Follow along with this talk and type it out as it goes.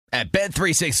At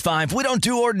Bet365, we don't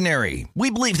do ordinary. We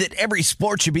believe that every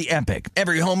sport should be epic.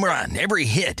 Every home run, every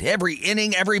hit, every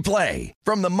inning, every play.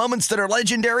 From the moments that are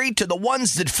legendary to the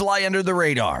ones that fly under the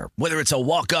radar. Whether it's a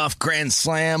walk-off grand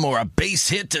slam or a base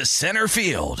hit to center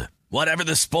field. Whatever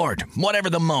the sport, whatever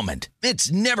the moment.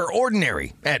 It's never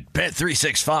ordinary at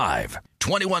Bet365.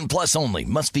 21 plus only.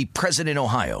 Must be present in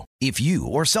Ohio. If you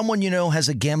or someone you know has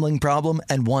a gambling problem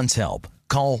and wants help,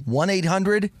 call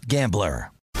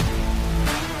 1-800-GAMBLER.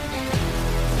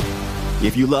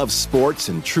 If you love sports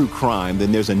and true crime,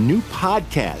 then there's a new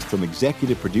podcast from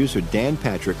executive producer Dan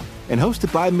Patrick and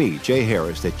hosted by me, Jay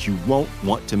Harris, that you won't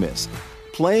want to miss.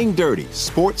 Playing Dirty: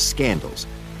 Sports Scandals.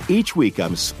 Each week,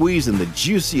 I'm squeezing the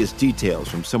juiciest details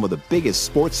from some of the biggest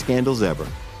sports scandals ever.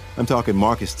 I'm talking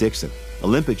Marcus Dixon,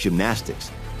 Olympic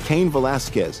gymnastics, Cain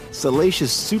Velasquez,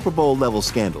 salacious Super Bowl-level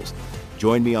scandals.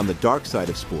 Join me on the dark side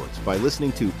of sports by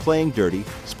listening to Playing Dirty: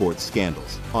 Sports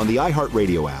Scandals on the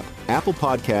iHeartRadio app, Apple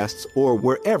Podcasts, or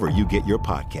wherever you get your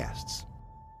podcasts.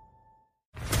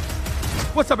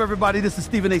 What's up, everybody? This is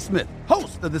Stephen A. Smith,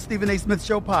 host of the Stephen A. Smith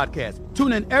Show podcast.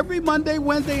 Tune in every Monday,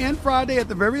 Wednesday, and Friday at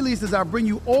the very least as I bring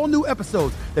you all new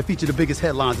episodes that feature the biggest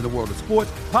headlines in the world of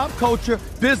sports, pop culture,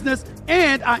 business,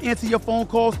 and I answer your phone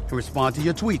calls and respond to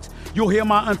your tweets. You'll hear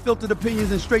my unfiltered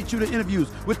opinions and straight-shooter interviews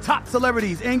with top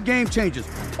celebrities and game changers.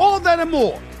 All that and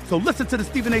more. So listen to the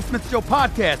Stephen A. Smith Show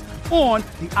podcast on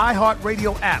the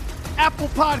iHeartRadio app, Apple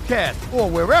Podcasts, or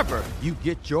wherever you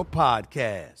get your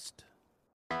podcast.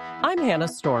 I'm Hannah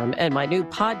Storm, and my new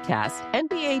podcast,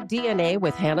 NBA DNA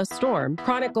with Hannah Storm,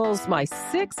 chronicles my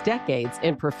 6 decades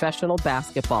in professional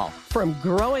basketball. From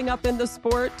growing up in the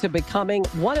sport to becoming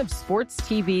one of sports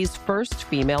TV's first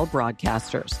female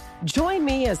broadcasters. Join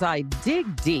me as I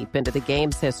dig deep into the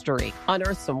game's history,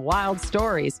 unearth some wild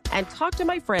stories, and talk to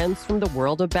my friends from the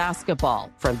world of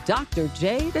basketball, from Dr.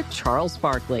 J to Charles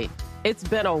Barkley. It's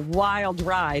been a wild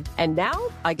ride, and now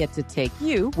I get to take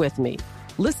you with me.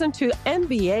 Listen to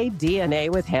NBA DNA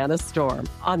with Hannah Storm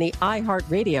on the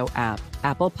iHeartRadio app,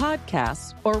 Apple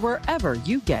Podcasts, or wherever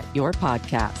you get your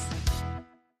podcasts.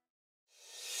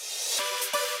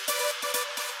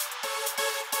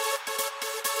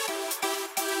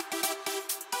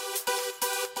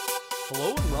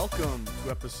 Hello and welcome to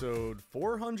episode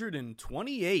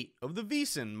 428 of the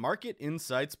VSiN Market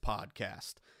Insights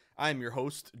podcast. I'm your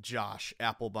host, Josh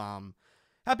Applebaum.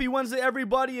 Happy Wednesday,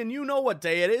 everybody, and you know what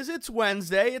day it is. It's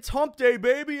Wednesday. It's hump day,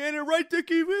 baby. Ain't it right,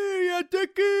 Dickie V? Yeah,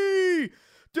 Dickie!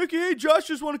 Dickie, hey, Josh,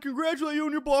 just want to congratulate you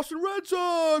on your Boston Red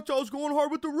Sox. I was going hard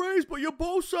with the Rays, but your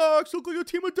Bo Sox look like a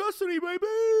team of destiny,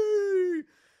 baby!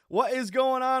 What is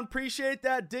going on? Appreciate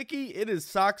that, Dickie. It is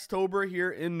Soxtober here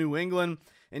in New England.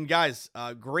 And guys,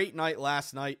 great night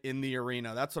last night in the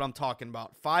arena. That's what I'm talking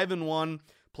about. 5-1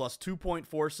 plus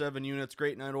 2.47 units.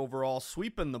 Great night overall.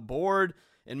 Sweeping the board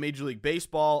in Major League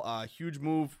Baseball. Huge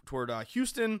move toward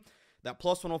Houston. That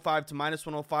plus 105 to minus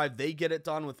 105. They get it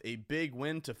done with a big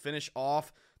win to finish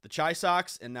off the Chi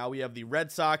Sox. And now we have the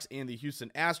Red Sox and the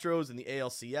Houston Astros in the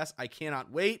ALCS. I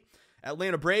cannot wait.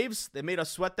 Atlanta Braves, they made us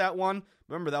sweat that one.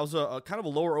 Remember, that was a kind of a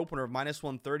lower opener of minus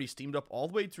 130. Steamed up all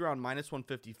the way to around minus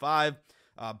 155.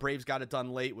 Braves got it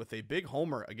done late with a big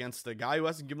homer against the guy who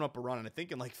hasn't given up a run, and I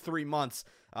think in like 3 months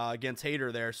against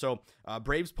Hader there. So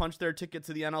Braves punched their ticket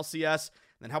to the NLCS.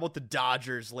 And then how about the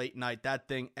Dodgers late night? That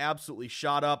thing absolutely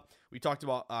shot up. We talked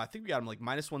about, I think we got him like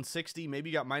minus 160,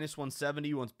 maybe got minus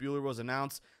 170 once Buehler was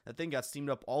announced. That thing got steamed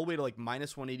up all the way to like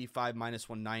minus 185, minus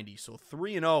 190. So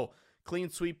 3-0, clean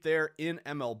sweep there in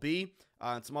MLB.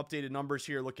 And some updated numbers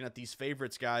here looking at these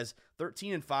favorites, guys.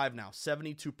 13-5 now,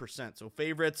 72%. So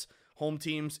favorites, home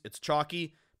teams, it's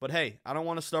chalky. But hey, I don't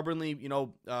want to stubbornly,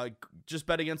 just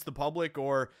bet against the public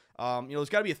or, there's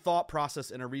got to be a thought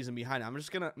process and a reason behind it.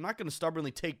 I'm not gonna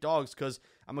stubbornly take dogs because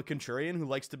I'm a contrarian who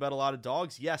likes to bet a lot of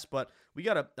dogs. Yes, but we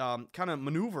got to kind of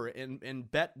maneuver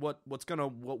and bet what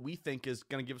we think is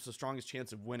gonna give us the strongest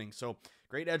chance of winning. So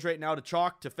great edge right now to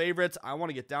chalk to favorites. I want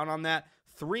to get down on that.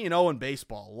 3-0 in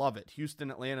baseball, love it.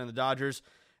 Houston, Atlanta, and the Dodgers.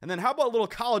 And then how about a little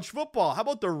college football? How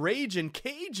about the Ragin'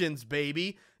 Cajuns,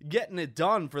 baby? Getting it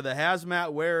done for the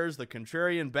hazmat wearers, the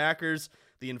contrarian backers,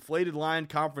 the inflated line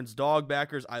conference dog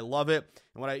backers. I love it.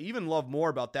 And what I even love more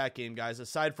about that game, guys,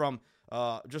 aside from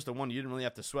just the one you didn't really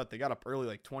have to sweat, they got up early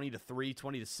like 20-3,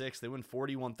 20-6. They win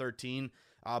 41-13.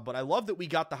 But I love that we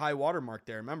got the high water mark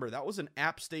there. Remember, that was an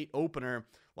App State opener.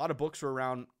 A lot of books were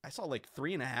around, I saw like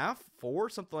 3.5, 4,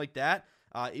 something like that.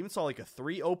 Even saw like a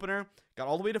 3 opener, got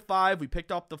all the way to 5. We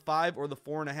picked up the 5 or the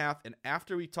 4.5. And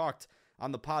after we talked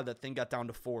on the pod, that thing got down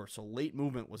to 4. So late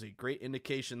movement was a great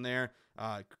indication there.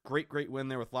 Great win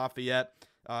there with Lafayette,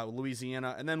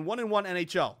 Louisiana. And then 1-1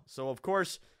 NHL. So of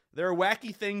course, there are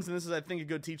wacky things, and this is, I think, a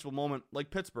good teachable moment, like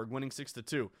Pittsburgh winning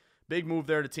 6-2. Big move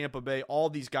there to Tampa Bay. All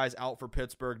these guys out for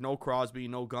Pittsburgh. No Crosby,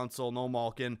 no Gunsel, no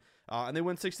Malkin. And they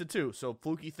win 6-2. So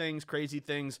fluky things, crazy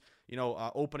things.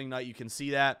 Opening night, you can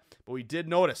see that. But we did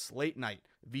notice late night,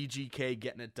 VGK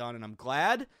getting it done. And I'm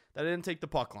glad that I didn't take the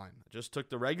puck line. I just took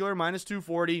the regular minus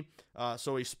 240.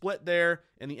 So a split there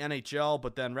in the NHL.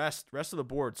 But then rest of the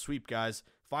board, sweep, guys.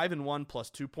 5-1 plus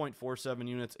 2.47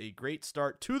 units. A great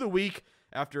start to the week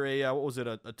after a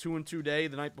 2-2 day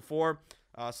the night before.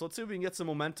 So let's see if we can get some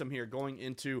momentum here going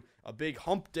into a big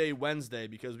hump day Wednesday,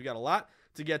 because we got a lot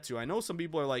to get to. I know some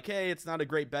people are like, hey, it's not a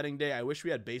great betting day. I wish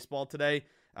we had baseball today.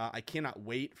 I cannot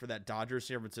wait for that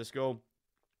Dodgers-San Francisco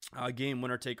game,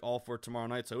 winner take all for tomorrow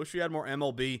night. So I wish we had more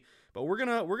MLB, but we're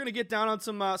gonna get down on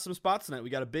some spots tonight. We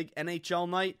got a big NHL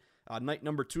night, night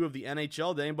number 2 of the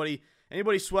NHL. Did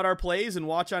anybody sweat our plays and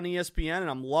watch on ESPN? And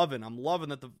I'm loving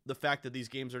that the fact that these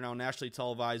games are now nationally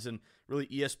televised, and really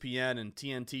ESPN and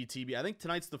TNT, TBS. I think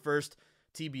tonight's the first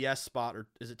TBS spot, or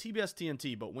is it TBS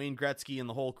TNT? But Wayne Gretzky and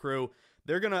the whole crew,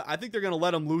 I think they're gonna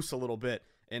let them loose a little bit,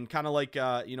 and kind of like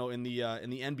in the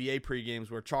NBA pregames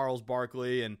where Charles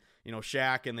Barkley and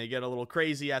Shaq, and they get a little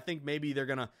crazy. I think maybe they're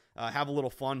gonna have a little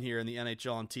fun here in the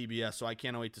NHL on TBS. So I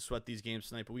can't wait to sweat these games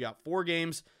tonight. But we got 4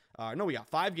 games. We got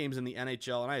 5 games in the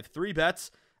NHL, and I have 3 bets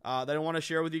that I want to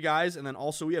share with you guys. And then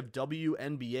also we have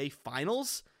WNBA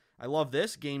Finals. I love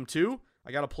this. Game 2.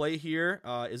 I got to play here.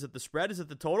 Is it the spread? Is it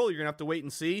the total? You're going to have to wait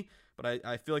and see. But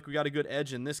I feel like we got a good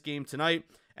edge in this game tonight.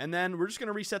 And then we're just going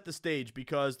to reset the stage,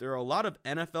 because there are a lot of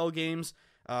NFL games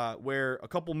where a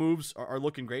couple moves are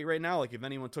looking great right now. Like if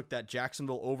anyone took that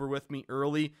Jacksonville over with me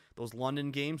early, those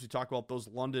London games, we talk about those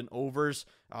London overs.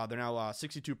 They're now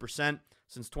 62%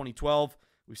 since 2012.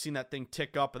 We've seen that thing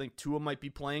tick up. I think Tua might be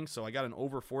playing, so I got an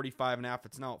over 45.5.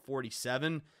 It's now at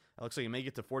 47. It looks like it may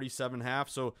get to 47.5.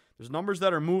 So there's numbers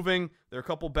that are moving. There are a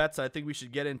couple bets that I think we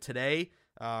should get in today.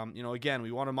 Again,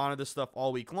 we want to monitor this stuff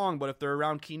all week long, but if they're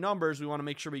around key numbers, we want to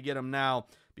make sure we get them now,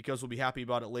 because we'll be happy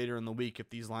about it later in the week if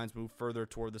these lines move further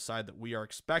toward the side that we are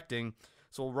expecting.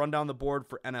 So we'll run down the board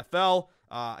for NFL.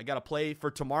 I got to play for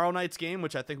tomorrow night's game,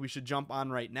 which I think we should jump on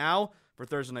right now for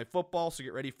Thursday Night Football, so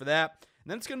get ready for that. And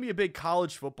then it's going to be a big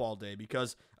college football day,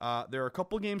 because there are a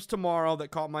couple games tomorrow that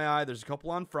caught my eye. There's a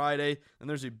couple on Friday, and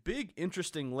there's a big,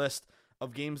 interesting list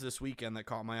of games this weekend that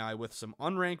caught my eye, with some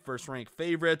unranked versus ranked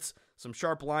favorites, some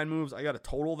sharp line moves. I got a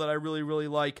total that I really, really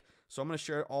like, so I'm going to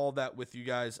share all of that with you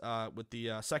guys with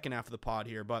the second half of the pod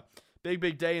here. But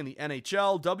big day in the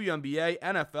NHL, WNBA,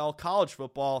 NFL, college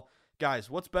football. Guys,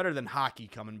 what's better than hockey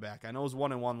coming back? I know it was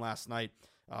 1-1 last night,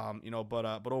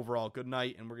 but overall, good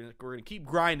night, and we're gonna keep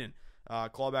grinding.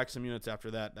 Claw back some units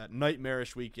after that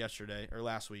nightmarish week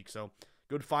last week. So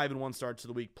good 5-1 start to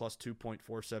the week, plus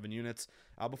 2.47 units.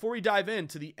 Before we dive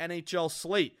into the NHL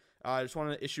slate, I just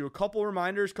want to issue a couple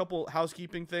reminders, couple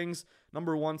housekeeping things.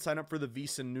 Number 1, sign up for the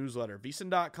VSiN newsletter,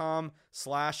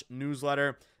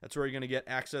 VSiN.com/newsletter. That's where you're going to get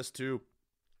access to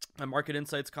my market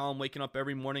insights column, waking up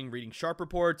every morning, reading sharp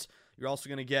reports. You're also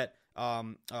going to get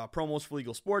promos for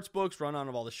legal sports books, run on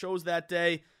of all the shows that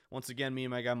day. Once again, me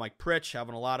and my guy Mike Pritch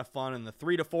having a lot of fun in the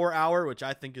 3 to 4 hour, which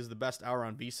I think is the best hour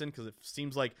on VSiN, because it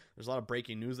seems like there's a lot of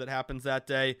breaking news that happens that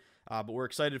day. But we're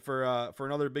excited for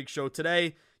another big show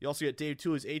today. You also get Dave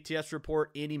Tooley's ATS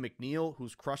report, Andy McNeil,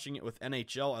 who's crushing it with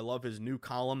NHL. I love his new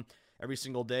column. Every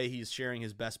single day he's sharing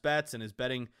his best bets and his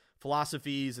betting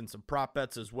philosophies and some prop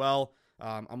bets as well.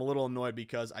 I'm a little annoyed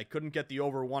because I couldn't get the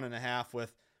over 1.5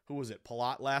 with, who was it,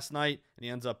 Palat last night, and he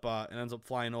ends up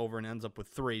flying over and ends up with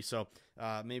 3. So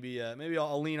maybe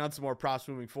I'll lean on some more props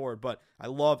moving forward. But I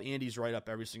love Andy's write-up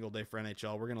every single day for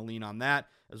NHL. We're going to lean on that,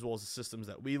 as well as the systems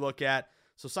that we look at.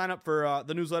 So sign up for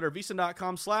the newsletter,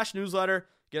 VSiN.com/newsletter.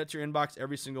 Get it to your inbox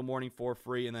every single morning for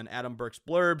free. And then Adam Burke's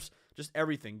blurbs, just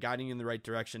everything, guiding you in the right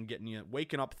direction, getting you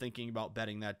waking up thinking about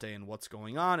betting that day and what's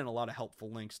going on, and a lot of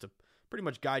helpful links to pretty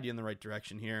much guide you in the right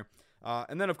direction here.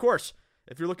 And then, of course,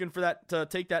 if you're looking for that to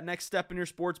take that next step in your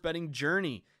sports betting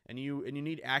journey, and you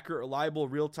need accurate, reliable,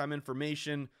 real-time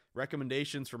information,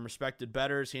 recommendations from respected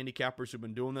bettors, handicappers who've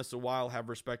been doing this a while, have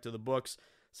respect to the books,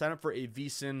 sign up for a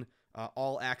VSiN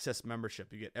all-access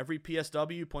membership. You get every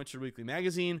PSW, Points Your Weekly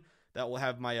magazine. That will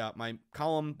have my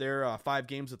column there, 5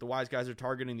 games that the wise guys are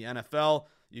targeting the NFL.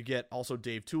 You get also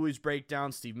Dave Tooley's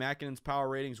breakdown, Steve Makinen's power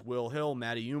ratings, Will Hill,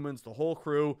 Matty Humans, the whole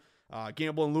crew,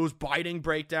 Gamble and Lose biting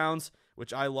breakdowns,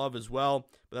 which I love as well.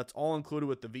 But that's all included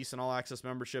with the VSiN All Access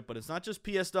membership. But it's not just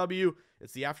PSW.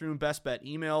 It's the afternoon best bet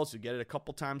emails. You get it a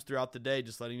couple times throughout the day,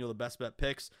 just letting you know the best bet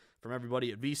picks from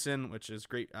everybody at VSiN, which is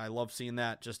great. I love seeing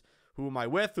that. Just who am I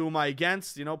with? Who am I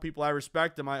against? People I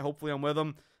respect. Hopefully I'm with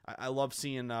them. I love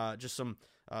seeing just some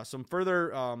some further,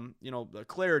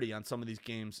 clarity on some of these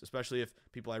games, especially if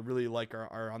people I really like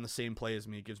are on the same play as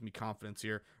me. It gives me confidence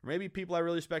here. Or maybe people I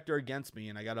really respect are against me,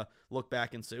 and I got to look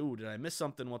back and say, ooh, did I miss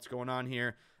something? What's going on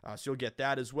here? So you'll get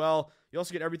that as well. You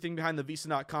also get everything behind the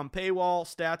VSiN.com paywall,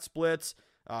 stat splits,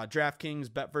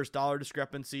 DraftKings, bet versus dollar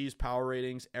discrepancies, power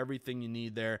ratings, everything you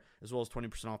need there, as well as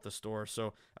 20% off the store.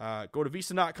 So go to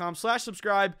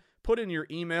VSiN.com/subscribe. Put in your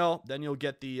email, then you'll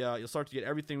get you'll start to get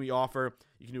everything we offer.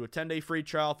 You can do a 10-day free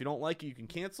trial. If you don't like it, you can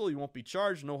cancel. You won't be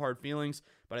charged. No hard feelings,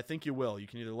 but I think you will. You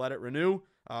can either let it renew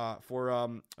for I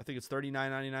think it's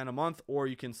 $39.99 a month, or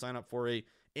you can sign up for a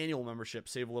annual membership,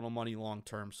 save a little money long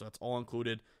term. So that's all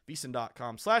included.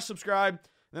 VSiN.com/subscribe. And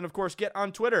then of course get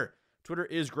on Twitter. Twitter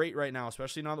is great right now,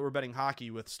 especially now that we're betting hockey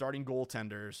with starting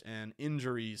goaltenders and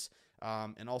injuries.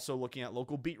 And also looking at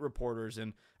local beat reporters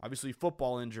and obviously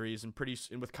football injuries and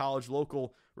with college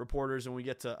local reporters. And we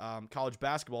get to college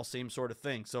basketball, same sort of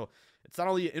thing. So it's not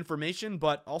only information,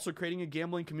 but also creating a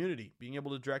gambling community, being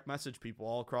able to direct message people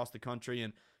all across the country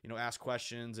and, ask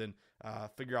questions and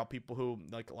figure out people who,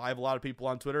 like, I have a lot of people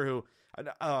on Twitter who,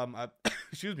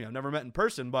 excuse me, I've never met in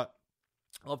person, but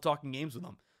I love talking games with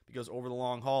them because over the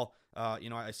long haul,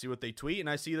 I see what they tweet and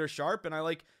I see they're sharp and I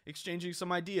like exchanging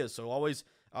some ideas. So always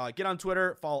get on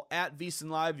Twitter, follow at VSiN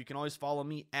Live. You can always follow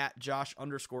me at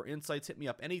Josh_insights. Hit me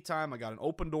up anytime. I got an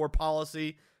open door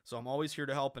policy, so I'm always here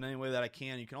to help in any way that I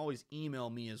can. You can always email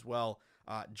me as well,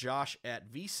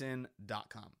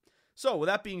 josh@vsin.com. So with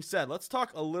that being said, let's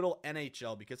talk a little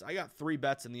NHL because I got 3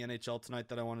 bets in the NHL tonight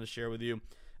that I wanted to share with you.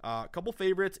 A couple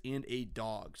favorites and a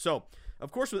dog. So,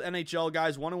 of course, with NHL,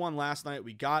 guys, 1-1 last night.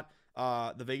 We got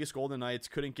the Vegas Golden Knights.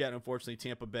 Couldn't get, unfortunately,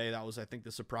 Tampa Bay. That was, I think,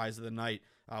 the surprise of the night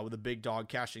with a big dog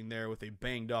cashing there with a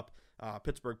banged-up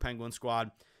Pittsburgh Penguins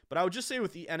squad. But I would just say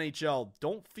with the NHL,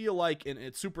 don't feel like, and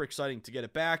it's super exciting to get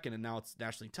it back, and now it's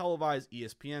nationally televised,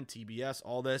 ESPN, TBS,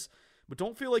 all this. But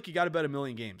don't feel like you got to bet a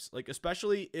million games. Like,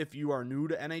 especially if you are new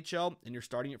to NHL and you're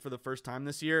starting it for the first time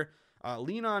this year,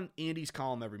 lean on Andy's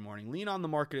column every morning. Lean on the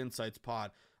Market Insights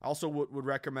pod. I also would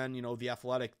recommend, The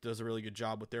Athletic does a really good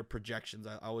job with their projections.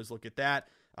 I always look at that.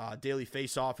 Daily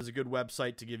Faceoff is a good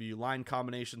website to give you line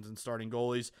combinations and starting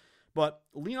goalies. But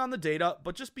lean on the data,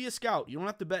 but just be a scout. You don't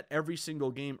have to bet every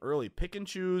single game early. Pick and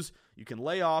choose. You can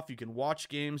lay off. You can watch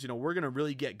games. We're going to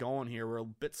really get going here. We're a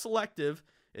bit selective.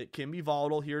 It can be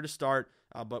volatile here to start,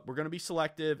 but we're going to be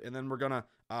selective, and then we're going to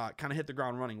kind of hit the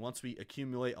ground running once we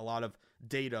accumulate a lot of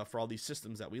data for all these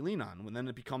systems that we lean on. And then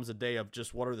it becomes a day of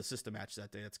just what are the system matches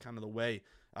that day. That's kind of the way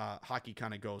hockey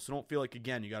kind of goes. So don't feel like,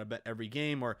 again, you got to bet every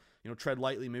game or, tread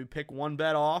lightly. Maybe pick one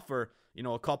bet off or,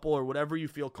 a couple or whatever you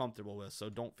feel comfortable with. So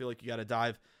don't feel like you got to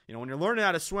dive. When you're learning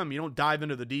how to swim, you don't dive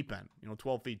into the deep end,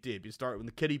 12 feet deep. You start in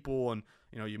the kiddie pool and,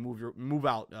 you move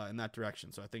out in that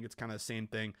direction. So I think it's kind of the same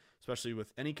thing, especially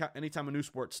with anytime a new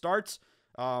sport starts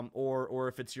or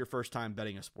if it's your first time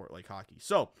betting a sport like hockey.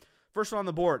 So first one on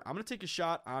the board, I'm going to take a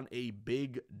shot on a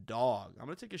big dog. I'm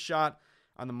going to take a shot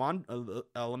on the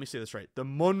let me say this right, the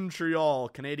Montreal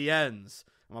Canadiens.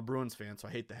 I'm a Bruins fan, so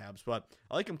I hate the Habs, but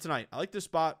I like them tonight. I like this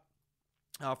spot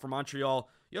for Montreal.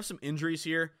 You have some injuries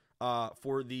here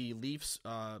for the Leafs.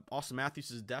 Austin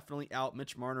Matthews is definitely out.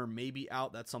 Mitch Marner may be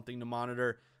out. That's something to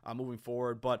monitor moving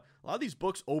forward. But a lot of these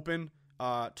books open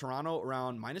Toronto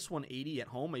around -180 at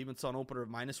home. I even saw an opener of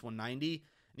 -190.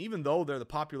 And even though they're the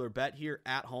popular bet here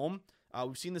at home,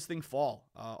 we've seen this thing fall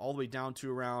all the way down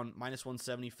to around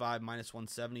 -175,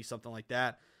 -170, something like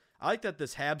that. I like that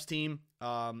this Habs team,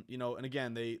 and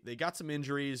again, they got some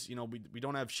injuries. We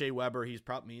don't have Shea Weber. His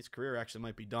career actually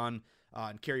might be done.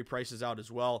 And Carey Price is out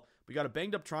as well. We got a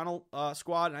banged up Toronto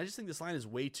squad, and I just think this line is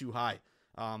way too high.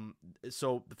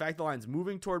 So the fact the line's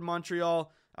moving toward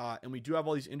Montreal, and we do have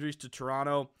all these injuries to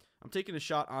Toronto, I'm taking a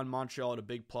shot on Montreal at a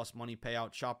big plus money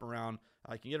payout. Shop around.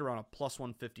 I can get around a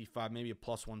 +155, maybe a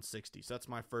 +160. So that's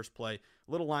my first play.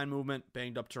 Little line movement,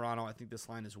 banged up Toronto. I think this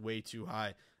line is way too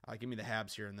high. Give me the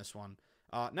Habs here in this one.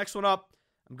 Next one up,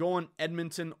 I'm going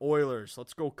Edmonton Oilers.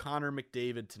 Let's go Connor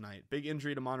McDavid tonight. Big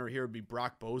injury to monitor here would be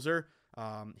Brock Boeser.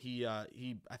 I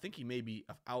think he may be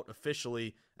out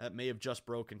officially. That may have just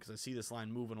broken because I see this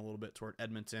line moving a little bit toward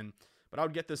Edmonton. But I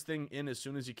would get this thing in as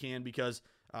soon as you can because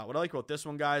what I like about this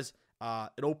one, guys,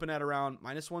 it opened at around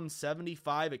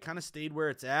 -175. It kind of stayed where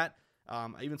it's at.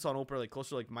 I even saw an opener like closer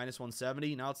to like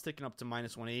 -170. Now it's ticking up to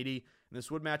 -180. And this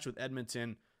would match with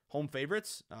Edmonton. Home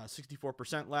favorites,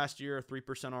 64% last year,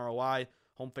 3% ROI.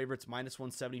 Home favorites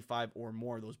 -175 or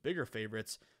more. Those bigger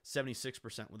favorites,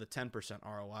 76% with a 10%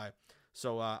 ROI.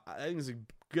 So I think it's a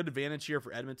good advantage here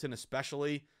for Edmonton,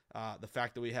 especially the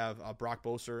fact that we have Brock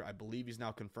Boeser. I believe he's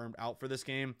now confirmed out for this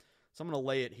game. So I'm going to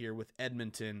lay it here with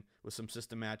Edmonton with some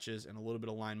system matches and a little bit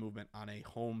of line movement on a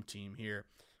home team here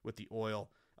with the Oil.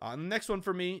 And the next one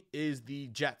for me is the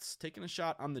Jets. Taking a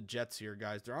shot on the Jets here,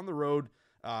 guys. They're on the road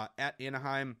at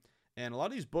Anaheim. And a lot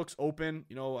of these books open,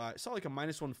 I saw like a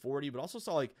 -140, but also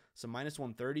saw like some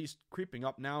 -130s creeping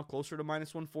up now, closer to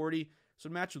 -140. So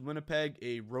match with Winnipeg,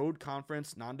 a road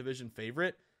conference non-division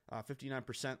favorite,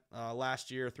 59%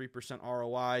 last year, 3%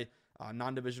 ROI,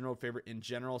 non-division road favorite in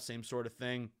general, same sort of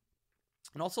thing.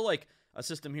 And also like a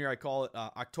system here, I call it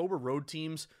October road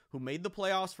teams who made the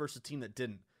playoffs versus a team that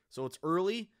didn't. So it's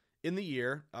early in the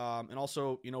year, and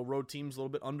also, road teams a little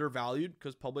bit undervalued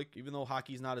because public, even though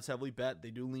hockey's not as heavily bet,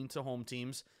 they do lean to home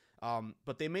teams.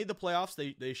 But they made the playoffs.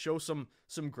 They show some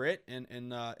grit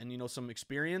and some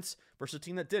experience versus a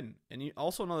team that didn't. And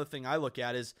also another thing I look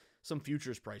at is some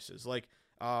futures prices. Like,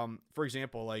 for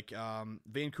example,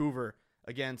 Vancouver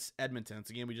against Edmonton. It's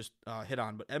a game we just hit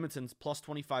on, but Edmonton's plus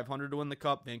 2,500 to win the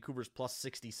Cup. Vancouver's plus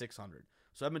 6,600.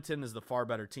 So Edmonton is the far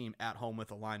better team at home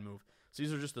with a line move. So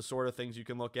these are just the sort of things you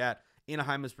can look at.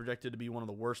 Anaheim is projected to be one of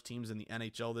the worst teams in the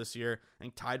NHL this year. I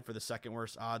think tied for the second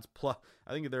worst odds. Plus,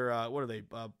 I think they're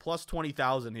plus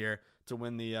 20,000 here to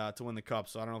win the Cup.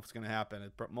 So I don't know if it's going to happen.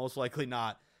 Most likely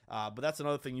not. But that's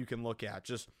another thing you can look at.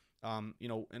 Just and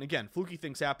again, fluky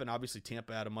things happen. Obviously,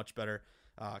 Tampa had a much better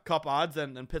Cup odds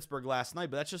than Pittsburgh last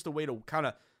night. But that's just a way to kind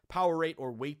of power rate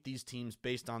or weight these teams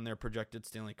based on their projected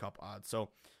Stanley Cup odds.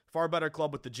 So far better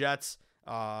club with the Jets.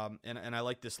 And I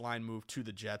like this line move to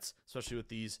the Jets, especially with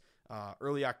these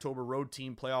early October road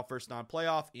team playoff versus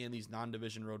non-playoff and these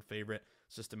non-division road favorite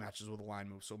system matches with a line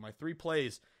move. So my 3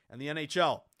 plays in the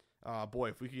NHL, boy,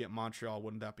 if we could get Montreal,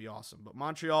 wouldn't that be awesome? But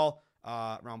Montreal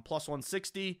around plus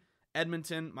 160,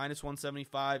 Edmonton minus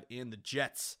 175, and the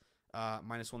Jets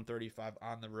minus 135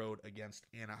 on the road against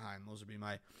Anaheim. Those would be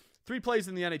my 3 plays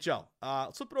in the NHL.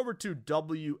 Let's flip it over to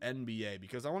WNBA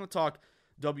because I want to talk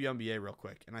WNBA real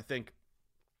quick. And I think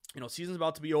season's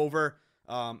about to be over.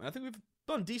 And I think we've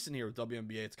done decent here with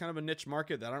WNBA. It's kind of a niche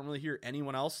market that I don't really hear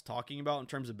anyone else talking about in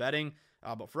terms of betting.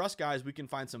 But for us guys, we can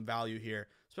find some value here,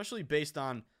 especially based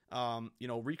on,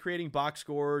 recreating box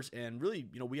scores. And really,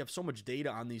 we have so much data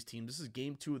on these teams. This is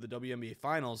game 2 of the WNBA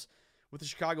finals with the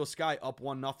Chicago Sky up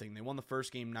 1-0. They won the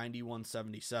first game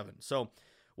 91-77. So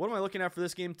what am I looking at for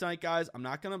this game tonight, guys? I'm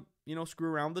not going to, screw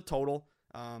around with the total.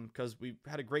 Because we've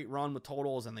had a great run with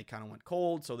totals and they kind of went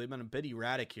cold, so they've been a bit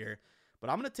erratic here. But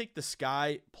I'm going to take the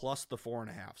Sky plus the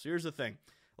 4.5. So here's the thing.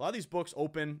 A lot of these books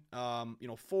open,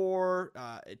 4.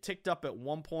 It ticked up at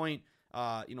one point.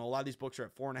 A lot of these books are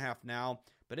at 4.5 now.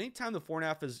 But anytime the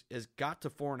 4.5 has got to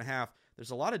 4.5,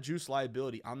 there's a lot of juice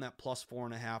liability on that plus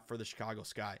 4.5 for the Chicago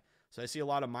Sky. So I see a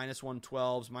lot of minus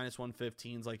 112s, minus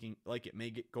 115s, like it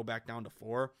may go back down to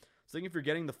 4. So I think if you're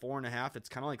getting the 4.5, it's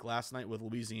kind of like last night with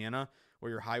Louisiana, where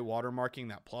you're high water marking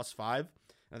that plus 5.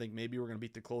 I think maybe we're going to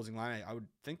beat the closing line. I would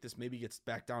think this maybe gets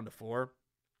back down to 4.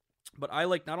 But I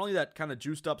like not only that kind of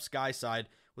juiced up Sky side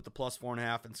with the plus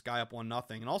 4.5 and Sky up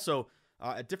 1-0, and also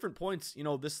at different points,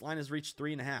 this line has reached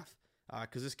 3.5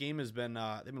 because this game has been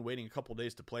they've been waiting a couple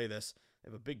days to play this. They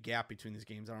have a big gap between these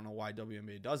games. I don't know why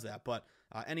WNBA does that, but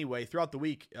anyway, throughout the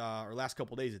week or last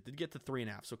couple days, it did get to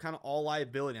 3.5. So kind of all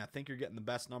liability. I think you're getting the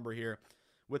best number here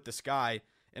with the Sky.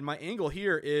 And my angle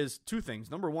here is 2 things.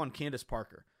 Number 1, Candace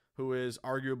Parker, who is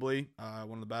arguably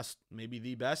one of the best, maybe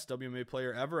the best WNBA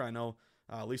player ever. I know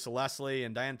Lisa Leslie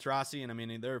and Diane Taurasi, and I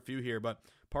mean, there are a few here, but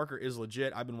Parker is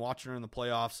legit. I've been watching her in the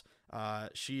playoffs.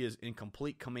 She is in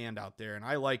complete command out there, and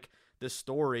I like this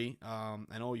story. I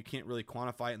know you can't really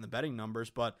quantify it in the betting numbers,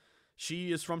 but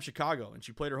she is from Chicago, and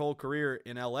she played her whole career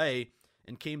in LA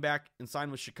and came back and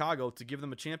signed with Chicago to give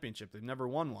them a championship. They've never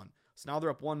won one. So now they're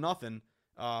up 1-0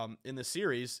 in the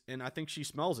series, and I think she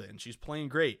smells it, and she's playing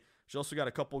great. She also got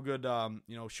a couple good,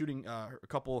 shooting, a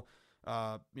couple,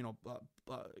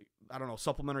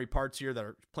 supplementary parts here that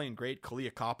are playing great.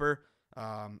 Kalia Copper,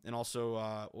 and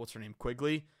also, what's her name,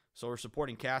 Quigley. So we're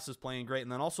supporting Cass is playing great.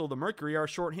 And then also the Mercury are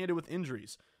shorthanded with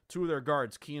injuries. 2 of their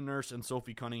guards, Kian Nurse and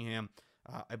Sophie Cunningham,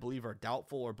 I believe are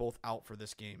doubtful or both out for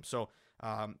this game. So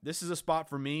this is a spot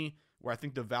for me where I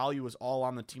think the value is all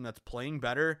on the team that's playing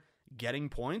better, getting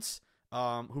points,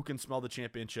 who can smell the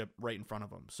championship right in front of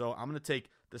them. So I'm going to take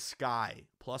the Sky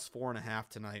plus 4.5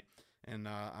 tonight. And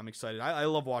I'm excited. I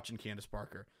love watching Candace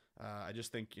Parker. I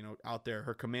just think, out there,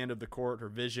 her command of the court, her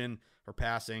vision, her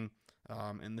passing,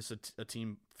 and this is a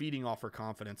team feeding off her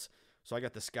confidence. So I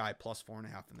got the Sky plus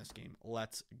 4.5 in this game.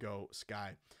 Let's go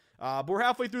Sky. But we're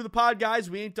halfway through the pod, guys.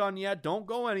 We ain't done yet. Don't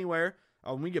go anywhere.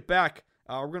 When we get back,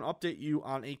 we're going to update you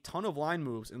on a ton of line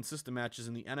moves and system matches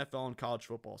in the NFL and college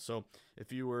football. So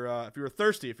if you were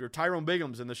thirsty, if you're Tyrone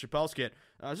Biggums in the Chappelle skit,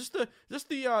 just the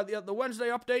Wednesday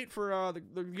update for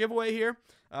the giveaway here.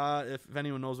 If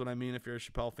anyone knows what I mean, if you're a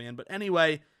Chappelle fan. But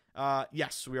anyway,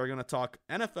 yes, we are going to talk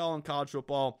NFL and college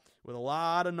football with a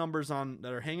lot of numbers that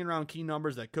are hanging around, key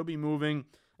numbers that could be moving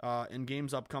in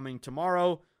games upcoming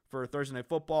tomorrow for Thursday Night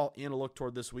Football, and a look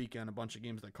toward this weekend, a bunch of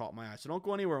games that caught my eye. So don't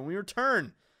go anywhere. When we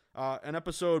return, an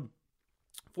episode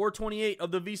 428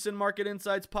 of the VSiN Market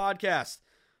Insights podcast.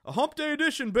 A hump day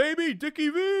edition, baby. Dickie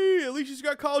V. At least he's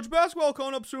got college basketball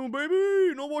coming up soon,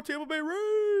 baby. No more Tampa Bay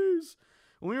Rays.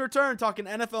 When we return, talking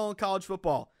NFL and college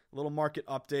football. A little market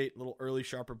update, a little early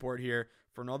sharp report here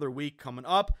for another week coming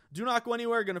up. Do not go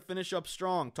anywhere. Going to finish up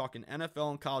strong talking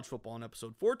NFL and college football in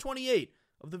episode 428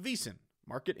 of the VSiN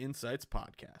Market Insights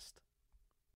podcast.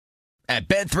 At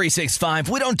Bet365,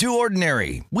 we don't do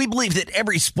ordinary. We believe that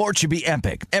every sport should be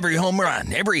epic. Every home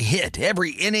run, every hit,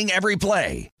 every inning, every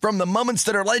play. From the moments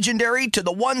that are legendary to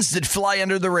the ones that fly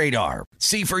under the radar.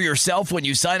 See for yourself when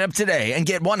you sign up today and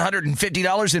get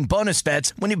 $150 in bonus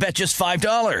bets when you bet just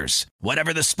 $5.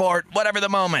 Whatever the sport, whatever the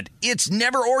moment, it's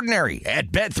never ordinary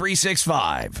at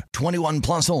Bet365. 21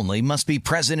 plus only. Must be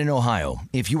present in Ohio.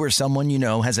 If you or someone you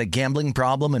know has a gambling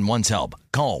problem and wants help,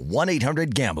 call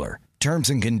 1-800-GAMBLER.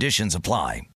 Terms and conditions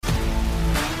apply.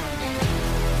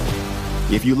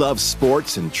 If you love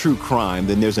sports and true crime,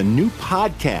 then there's a new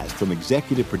podcast from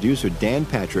executive producer Dan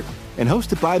Patrick and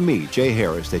hosted by me, Jay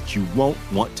Harris, that you won't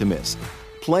want to miss.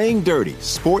 Playing Dirty: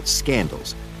 Sports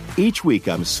Scandals. Each week,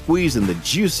 I'm squeezing the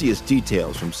juiciest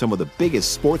details from some of the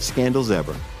biggest sports scandals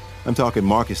ever. I'm talking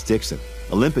Marcus Dixon,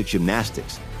 Olympic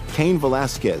gymnastics, Cain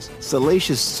Velasquez,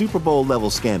 salacious Super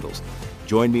Bowl-level scandals.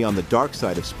 Join me on the dark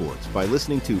side of sports by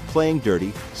listening to Playing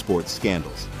Dirty: Sports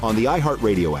Scandals on the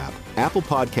iHeartRadio app, Apple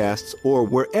Podcasts, or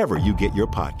wherever you get your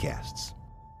podcasts.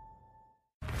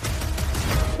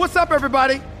 What's up,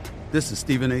 everybody? This is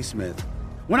Stephen A. Smith.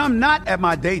 When I'm not at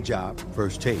my day job,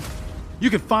 First Take, you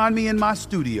can find me in my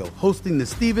studio hosting the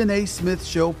Stephen A. Smith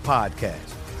Show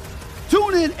podcast.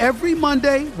 Tune in every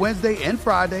Monday, Wednesday, and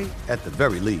Friday, at the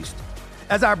very least,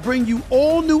 as I bring you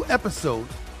all new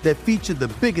episodes that feature the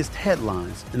biggest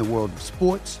headlines in the world of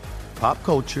sports, pop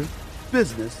culture,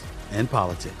 business, and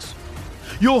politics.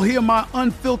 You'll hear my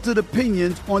unfiltered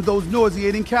opinions on those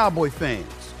nauseating Cowboy fans,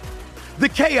 the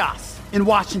chaos in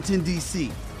Washington,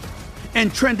 D.C.,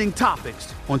 and trending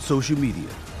topics on social media,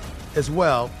 as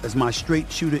well as my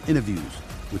straight shooter interviews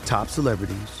with top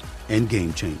celebrities and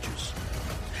game changers.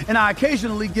 And I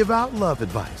occasionally give out love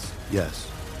advice. Yes,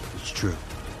 it's true.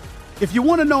 If you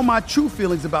want to know my true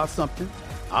feelings about something,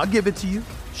 I'll give it to you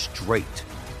straight.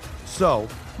 So,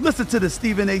 listen to the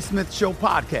Stephen A. Smith Show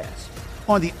podcast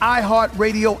on the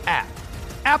iHeartRadio app,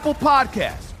 Apple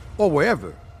Podcasts, or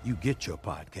wherever you get your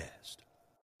podcast.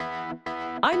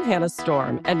 I'm Hannah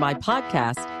Storm, and my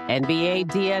podcast, NBA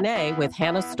DNA with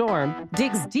Hannah Storm,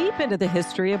 digs deep into the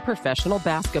history of professional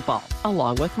basketball,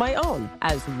 along with my own,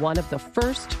 as one of the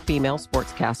first female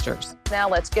sportscasters. Now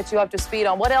let's get you up to speed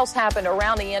on what else happened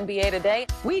around the NBA today.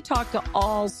 We talk to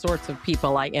all sorts of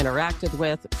people I interacted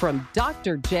with, from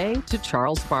Dr. J to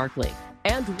Charles Barkley,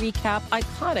 and recap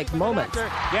iconic moments.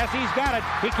 Yes, he's got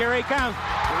it. Here he comes.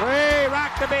 Way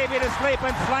rock the baby to sleep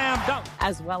and slam dunk.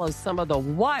 As well as some of the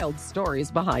wild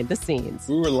stories behind the scenes.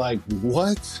 We were like,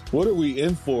 what? What are we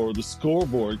in for? The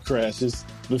scoreboard crashes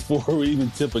before we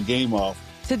even tip a game off.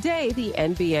 Today, the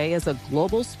NBA is a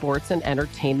global sports and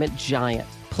entertainment giant.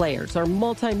 Players are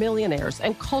multimillionaires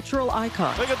and cultural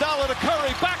icons. Iguodala to Curry,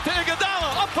 back to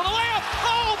Iguodala, up for the layup.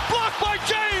 Oh, blocked by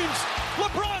James.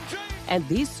 LeBron James. And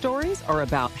these stories are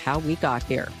about how we got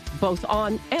here, both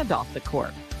on and off the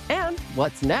court. And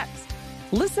what's next?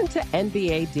 Listen to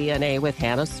NBA DNA with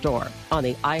Hannah Storm on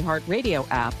the iHeartRadio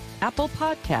app, Apple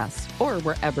Podcasts, or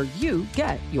wherever you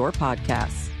get your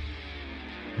podcasts.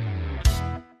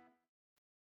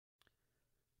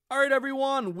 All right,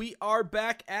 everyone, we are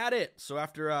back at it. So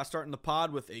after starting the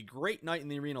pod with a great night in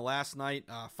the arena last night,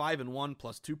 5-1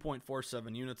 plus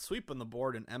 2.47 units, sweeping the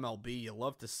board in MLB. You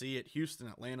love to see it. Houston,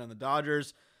 Atlanta, and the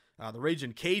Dodgers. The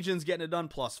Raging Cajuns getting it done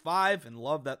 +5, and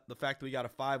love that the fact that we got a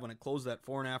 5 when it closed at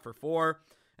 4.5 or 4.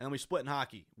 And then we split in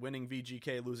hockey, winning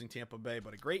VGK, losing Tampa Bay.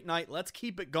 But a great night. Let's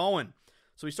keep it going.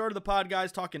 So we started the pod,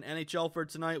 guys, talking NHL for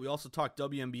tonight. We also talked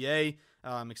WNBA.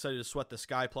 I'm excited to sweat the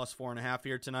sky +4.5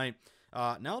 here tonight.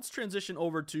 Now let's transition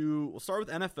over to, we'll start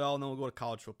with NFL and then we'll go to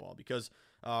college football because,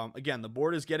 again, the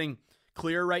board is getting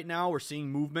clear right now. We're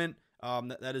seeing movement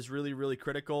that is really, really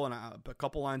critical, and a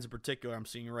couple lines in particular I'm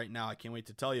seeing right now I can't wait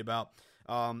to tell you about.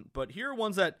 But here are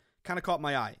ones that kind of caught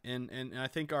my eye and I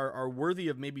think are worthy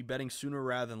of maybe betting sooner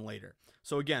rather than later.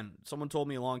 So again, someone told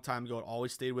me a long time ago, it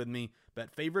always stayed with me,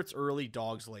 bet favorites early,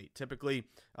 dogs late. Typically,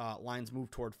 lines move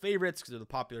toward favorites because they're the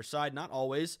popular side, not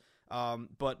always.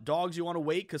 But dogs, you want to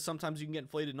wait because sometimes you can get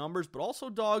inflated numbers, but also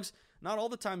dogs, not all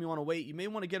the time you want to wait. You may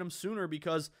want to get them sooner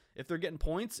because if they're getting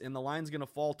points and the line's going to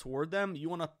fall toward them, you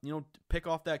want to, pick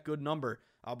off that good number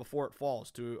before it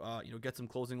falls to, get some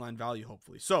closing line value,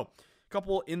 hopefully. So a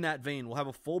couple in that vein. We'll have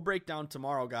a full breakdown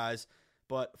tomorrow, guys.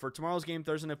 But for tomorrow's game,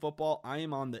 Thursday Night Football, I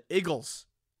am on the Eagles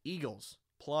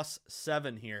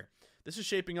 +7 here. This is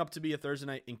shaping up to be a Thursday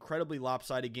night incredibly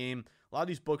lopsided game. A lot of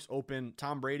these books open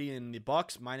Tom Brady and the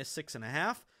Bucks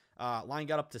 -6.5. Line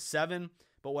got up to 7.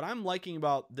 But what I'm liking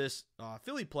about this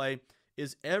Philly play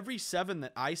is every 7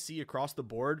 that I see across the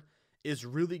board is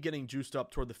really getting juiced up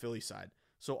toward the Philly side.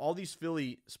 So all these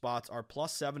Philly spots are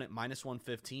 +7 at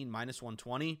 -115,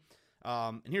 -120.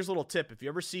 And here's a little tip. If you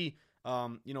ever see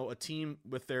a team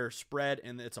with their spread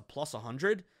and it's a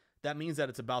 +100, that means that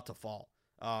it's about to fall.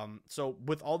 So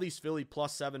with all these Philly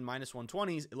 +7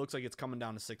 -120s, it looks like it's coming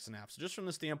down to 6.5. So just from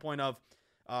the standpoint of,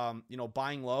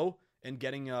 buying low and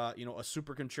getting a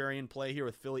super contrarian play here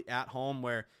with Philly at home,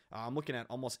 where I'm looking at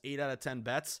almost 8 out of 10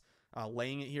 bets,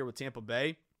 laying it here with Tampa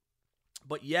Bay.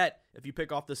 But yet, if you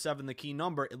pick off the 7, the key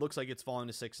number, it looks like it's falling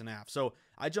to 6.5. So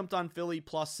I jumped on Philly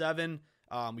 +7.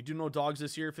 We do know dogs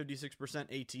this year, 56%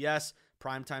 ATS.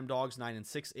 Primetime dogs,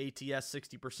 9-6 ATS,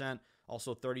 60%.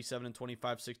 Also 37 and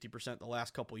 25, 60% the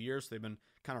last couple years. So they've been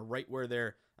kind of right where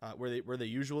they're where they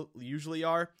usually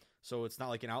are. So it's not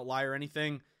like an outlier or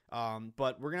anything.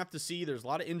 But we're gonna have to see. There's a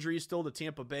lot of injuries still to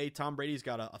Tampa Bay. Tom Brady's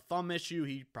got a thumb issue.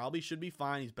 He probably should be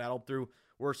fine. He's battled through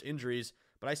worse injuries.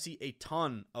 But I see a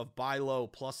ton of buy low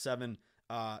 +7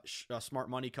 smart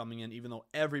money coming in, even though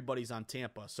everybody's on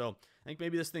Tampa. So I think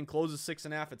maybe this thing closes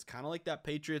 6.5. It's kind of like that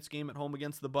Patriots game at home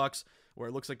against the Bucks, where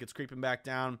it looks like it's creeping back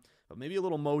down. But maybe a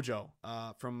little mojo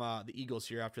from the Eagles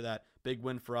here after that big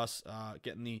win for us,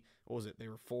 getting the, what was it? They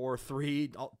were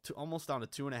 4-3, almost down to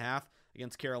 2.5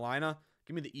 against Carolina.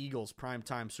 Give me the Eagles,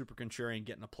 primetime, super contrarian,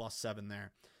 getting a +7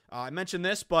 there. I mentioned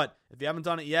this, but if you haven't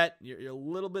done it yet, you're a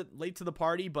little bit late to the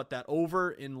party, but that over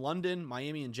in London,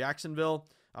 Miami, and Jacksonville,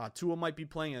 Tua might be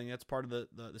playing. I think that's part of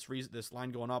this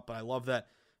line going up, but I love that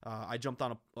I jumped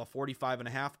on a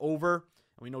 45.5 over,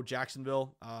 and we know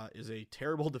Jacksonville is a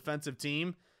terrible defensive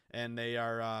team, and they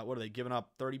are, what are they, giving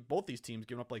up 30, both these teams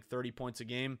giving up like 30 points a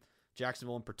game.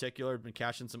 Jacksonville in particular have been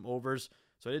cashing some overs,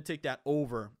 so I did take that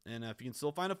over, and if you can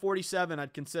still find a 47,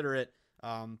 I'd consider it.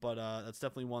 But that's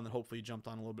definitely one that hopefully you jumped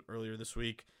on a little bit earlier this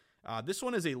week. This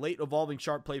one is a late evolving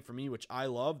sharp play for me, which I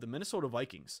love. The Minnesota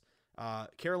Vikings.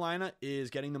 Carolina is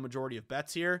getting the majority of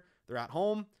bets here. They're at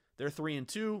home. They're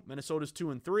 3-2. Minnesota's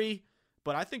 2-3.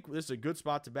 But I think this is a good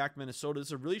spot to back Minnesota. This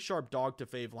is a really sharp dog to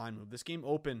fave line move. This game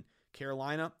opened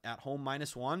Carolina at home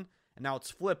 -1, and now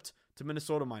it's flipped to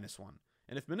Minnesota -1.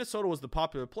 And if Minnesota was the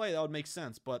popular play, that would make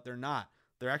sense, but they're not.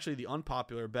 They're actually the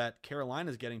unpopular bet.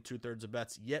 Carolina's getting 2/3 of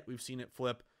bets, yet we've seen it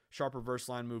flip. Sharp reverse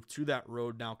line move to that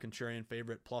road now, contrarian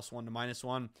favorite, +1 to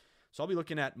 -1. So I'll be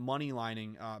looking at money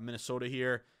lining Minnesota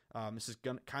here. This is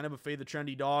kind of a fade the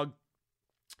trendy dog.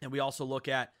 And we also look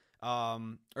at,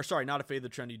 not a fade the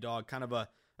trendy dog, kind of a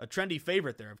trendy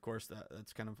favorite there, of course.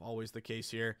 That's kind of always the case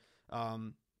here.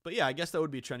 But yeah, I guess that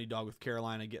would be a trendy dog with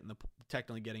Carolina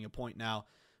technically getting a point now.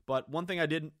 But one thing I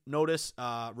did notice,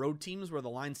 road teams where the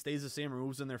line stays the same or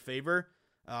moves in their favor,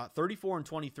 34 and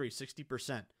 23,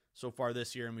 60% so far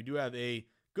this year. And we do have a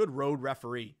good road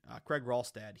referee, Craig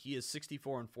Ralstad. He is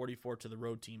 64 and 44 to the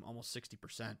road team, almost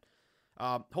 60%.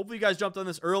 Hopefully you guys jumped on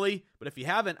this early, but if you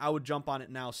haven't, I would jump on it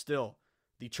now still.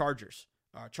 The Chargers.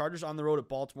 Chargers on the road at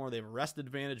Baltimore. They have a rest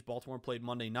advantage. Baltimore played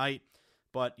Monday night.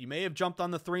 But you may have jumped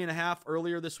on the 3.5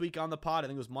 earlier this week on the pod. I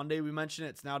think it was Monday we mentioned it.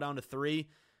 It's now down to 3.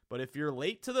 But if you're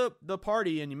late to the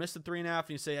party and you missed the 3.5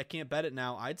 and you say, I can't bet it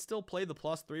now, I'd still play the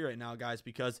 +3 right now, guys,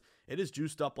 because it is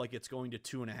juiced up like it's going to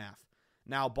 2.5.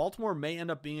 Now, Baltimore may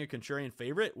end up being a contrarian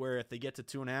favorite, where if they get to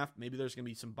 2.5, maybe there's going to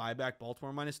be some buyback.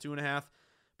 Baltimore -2.5.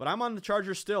 But I'm on the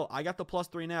Chargers still. I got the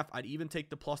 +3.5. I'd even take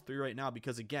the +3 right now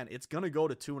because, again, it's going to go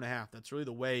to 2.5. That's really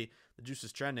the way the juice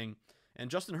is trending. And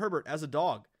Justin Herbert, as a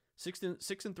dog,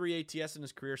 6-3 ATS in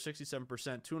his career,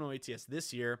 67%, 2-0 ATS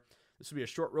this year. This would be a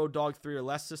short road dog 3 or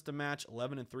less system match,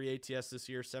 11-3 ATS this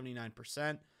year,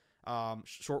 79%.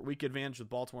 Short week advantage with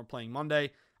Baltimore playing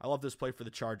Monday. I love this play for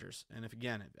the Chargers. And if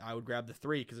again, I would grab the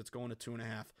 3 because it's going to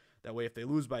 2.5. That way, if they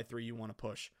lose by 3, you want to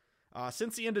push.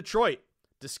 Cincy and Detroit,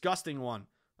 disgusting one.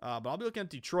 But I'll be looking at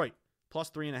Detroit,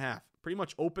 +3.5. Pretty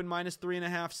much open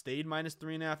 -3.5, stayed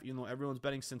 -3.5, even though everyone's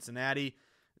betting Cincinnati.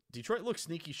 Detroit looks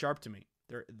sneaky sharp to me.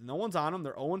 No one's on them.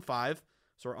 They're 0-5.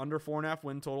 So our under 4.5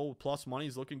 win total with plus money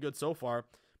is looking good so far.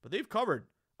 But they've covered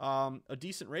a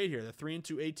decent rate here. They're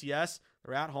 3-2 ATS.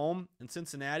 They're at home in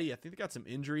Cincinnati. I think they got some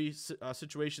injury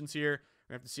situations here.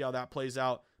 We have to see how that plays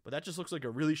out. But that just looks like a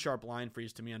really sharp line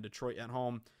freeze to me on Detroit at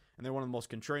home. And they're one of the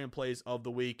most contrarian plays of the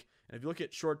week. And if you look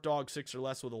at short dog 6 or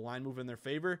less with a line move in their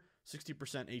favor,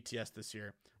 60% ATS this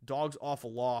year. Dogs off a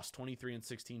loss,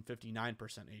 23-16,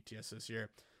 59% ATS this year.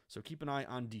 So keep an eye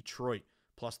on Detroit,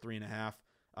 plus 3.5.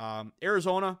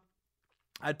 Arizona,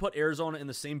 I'd put Arizona in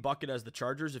the same bucket as the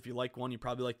Chargers. If you like one, you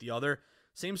probably like the other.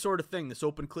 Same sort of thing. This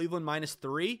opened Cleveland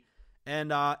 -3.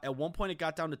 And at one point, it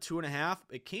got down to 2.5.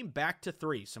 It came back to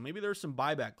 3. So maybe there's some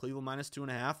buyback. Cleveland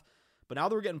 -2.5. But now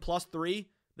that we're getting +3,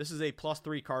 this is a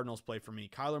 +3 Cardinals play for me.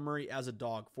 Kyler Murray as a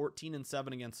dog,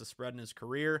 14-7 against the spread in his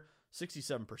career,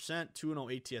 67%, 2-0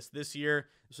 ATS this year.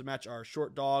 This would match our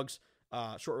short dogs,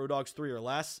 short road dogs 3 or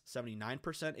less,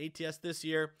 79% ATS this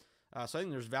year. So I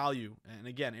think there's value. And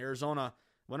again, Arizona,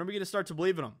 when are we going to start to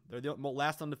believe in them? They're the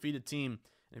last undefeated team.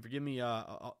 And if you give me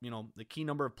the key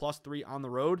number of +3 on the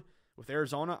road with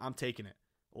Arizona, I'm taking it.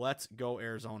 Let's go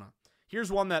Arizona.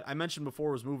 Here's one that I mentioned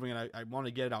before was moving, and I want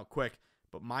to get it out quick.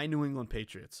 But my New England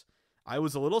Patriots. I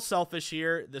was a little selfish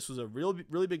here. This was a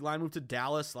really big line move to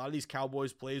Dallas. A lot of these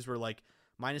Cowboys plays were like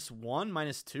 -1,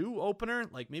 -2 opener.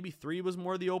 Like maybe 3 was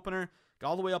more the opener.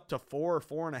 Got all the way up to 4 or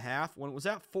 4.5. When it was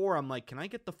at 4, I'm like, can I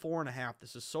get the 4.5?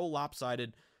 This is so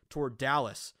lopsided toward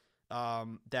Dallas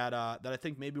that I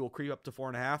think maybe we'll creep up to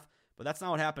 4.5. But that's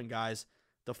not what happened, guys.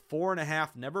 The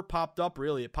 4.5 never popped up,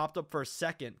 really. It popped up for a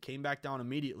second, came back down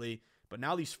immediately. But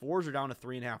now these 4s are down to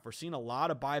 3.5. We're seeing a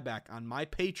lot of buyback on my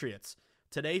Patriots.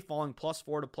 Today, falling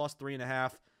 +4 to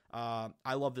 +3.5.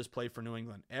 I love this play for New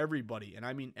England. Everybody, and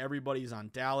I mean everybody's on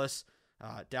Dallas.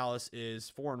 Dallas is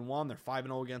 4-1. They're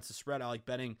 5-0 against the spread. I like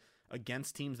betting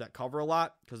against teams that cover a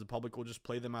lot because the public will just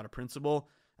play them out of principle.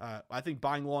 I think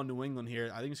buying low on New England here,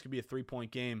 I think it's going to be a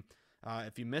 3-point game.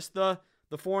 If you missed the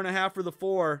 4.5 or the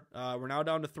 4, we're now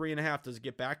down to 3.5. Does it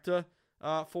get back to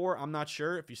 4? I'm not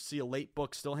sure. If you see a late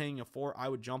book still hanging a 4, I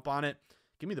would jump on it.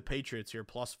 Give me the Patriots here,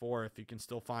 +4 if you can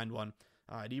still find one.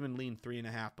 I'd even lean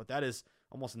 3.5, but that is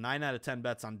almost 9 out of 10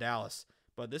 bets on Dallas.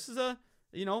 But this is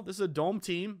a dome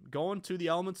team going to the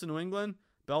elements of New England.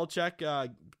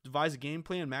 Belichick devised a game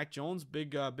plan. Mac Jones,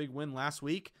 big win last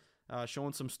week,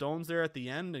 showing some stones there at the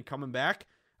end and coming back.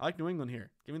 I like New England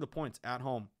here. Give me the points at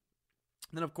home.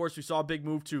 And then, of course, we saw a big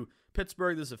move to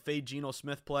Pittsburgh. This is a fade Geno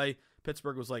Smith play.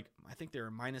 Pittsburgh was like, I think they were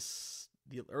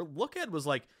look ahead was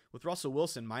like with Russell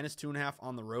Wilson, -2.5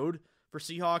 on the road for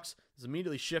Seahawks. It's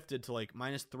immediately shifted to like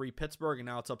 -3 Pittsburgh, and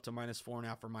now it's up to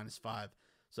 -4.5 or -5.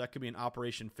 So that could be an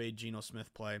Operation Fade Geno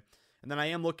Smith play. And then I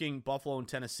am looking Buffalo and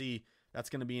Tennessee. That's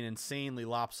going to be an insanely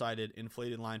lopsided,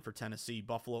 inflated line for Tennessee.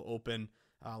 Buffalo open.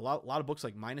 A lot of books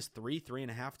like -3,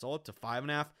 3.5. It's all up to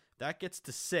 5.5. If that gets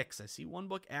to 6, I see one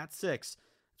book at 6.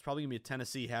 It's probably going to be a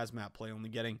Tennessee hazmat play, only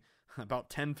getting about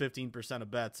 10-15% of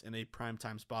bets in a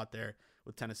primetime spot there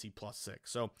with Tennessee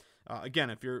 +6. So again,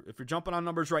 if you're jumping on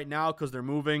numbers right now because they're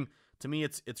moving, to me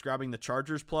it's grabbing the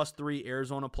Chargers +3,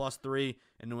 Arizona +3,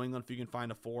 and New England if you can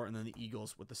find a 4, and then the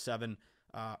Eagles with the 7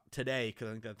 today because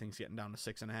I think that thing's getting down to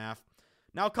 6.5.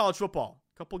 Now college football,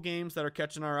 a couple games that are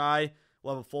catching our eye.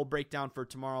 We'll have a full breakdown for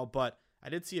tomorrow, but I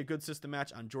did see a good system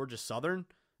match on Georgia Southern.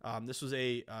 This was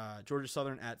a Georgia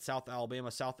Southern at South Alabama.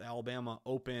 South Alabama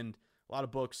opened a lot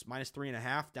of books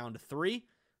 -3.5 down to 3.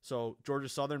 So Georgia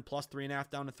Southern +3.5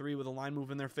 down to 3 with a line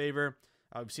move in their favor.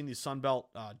 We've seen these Sun Belt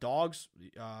dogs.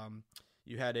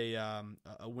 You had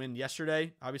a win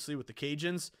yesterday, obviously with the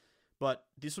Cajuns, but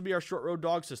this would be our short road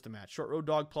dog system match. Short road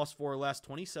dog +4 or less,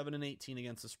 27-18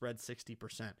 against the spread,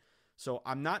 60%. So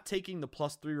I'm not taking the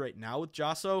 +3 right now with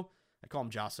Josso. I call him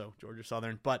Josso, Georgia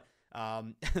Southern, but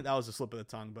that was a slip of the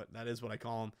tongue, but that is what I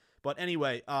call him. But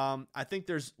anyway, I think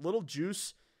there's little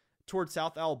juice towards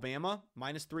South Alabama,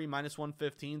 -3,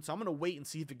 -115. So I'm going to wait and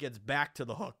see if it gets back to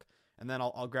the hook, and then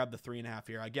I'll grab the 3.5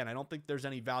 here. Again, I don't think there's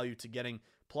any value to getting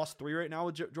 +3 right now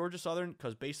with Georgia Southern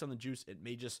because based on the juice, it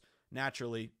may just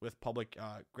naturally, with public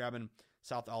grabbing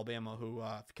South Alabama, who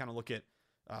if you kind of look at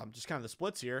just kind of the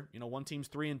splits here, one team's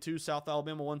 3-2, South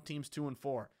Alabama, one team's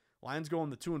 2-4. Lions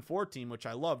going the 2-4 team, which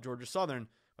I love, Georgia Southern.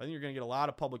 I think you're going to get a lot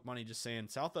of public money just saying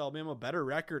South Alabama, better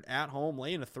record at home,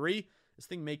 laying a 3. This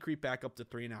thing may creep back up to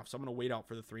 3.5, so I'm going to wait out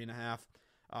for the 3.5.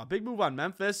 Big move on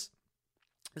Memphis.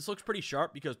 This looks pretty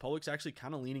sharp because public's actually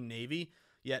kind of leaning Navy,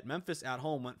 yet Memphis at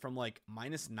home went from like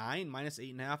 -9,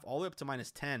 -8.5, all the way up to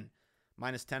 -10,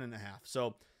 -10.5.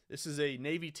 So this is a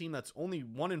Navy team that's only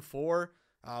 1-4,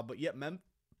 but yet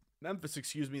Memphis,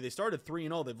 they started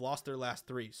 3-0. They've lost their last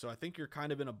 3. So I think you're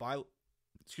kind of in a buy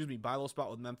low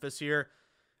spot with Memphis here.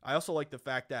 I also like the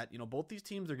fact that, both these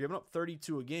teams are giving up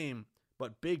 32 a game,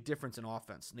 but big difference in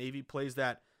offense. Navy plays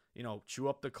that, chew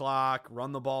up the clock,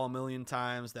 run the ball a million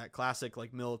times, that classic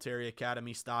like military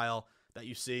academy style that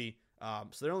you see.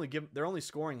 So they're only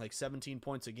scoring like 17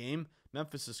 points a game.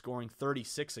 Memphis is scoring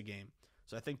 36 a game.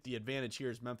 So I think the advantage here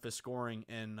is Memphis scoring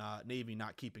and Navy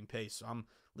not keeping pace. So I'm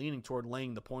leaning toward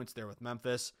laying the points there with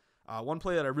Memphis. One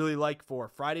play that I really like for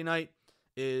Friday night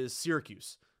is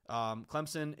Syracuse.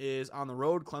 Clemson is on the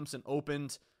road. Clemson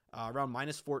opened around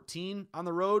 -14 on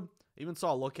the road. I even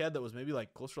saw a look ahead that was maybe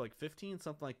like closer to like 15,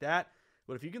 something like that.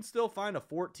 But if you can still find a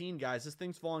 14, guys, this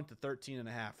thing's falling to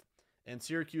 13.5. And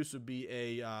Syracuse would be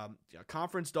a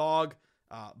conference dog,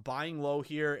 buying low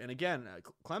here. And again,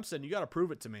 Clemson, you got to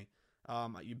prove it to me.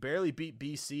 You barely beat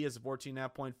BC as a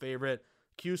 14.5-point favorite.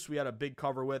 Cuse, we had a big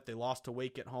cover with. They lost to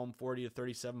Wake at home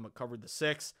 40-37, but covered the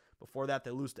 6. Before that, they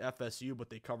lose to FSU, but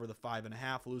they cover the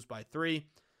 5.5, lose by 3.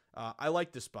 I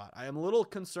like this spot. I am a little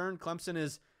concerned. Clemson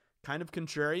is kind of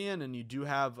contrarian, and you do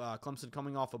have Clemson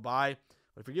coming off a bye.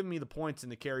 But if you're giving me the points in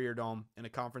the Carrier Dome in a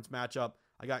conference matchup,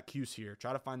 I got Cuse here.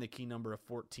 Try to find the key number of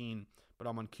 14, but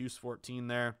I'm on Cuse 14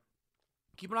 there.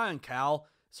 Keep an eye on Cal.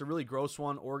 It's a really gross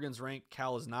one. Oregon's ranked.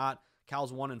 Cal is not.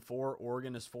 Cal's 1-4.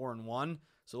 Oregon is 4-1.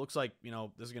 So it looks like,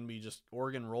 this is going to be just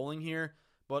Oregon rolling here.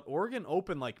 But Oregon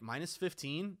opened like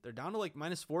 -15. They're down to like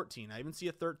 -14. I even see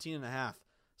a 13.5.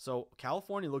 So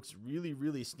California looks really,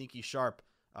 really sneaky sharp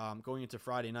going into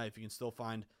Friday night if you can still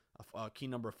find a key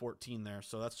number 14 there.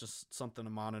 So that's just something to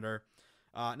monitor.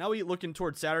 Now we looking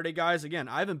towards Saturday, guys. Again,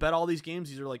 I haven't bet all these games.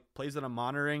 These are like plays that I'm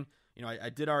monitoring. I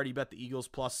did already bet the Eagles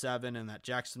 +7 and that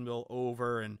Jacksonville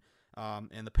over and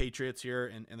the Patriots here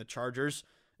and the Chargers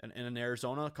and in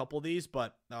Arizona, a couple of these.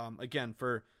 But again,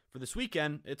 for this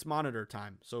weekend, it's monitor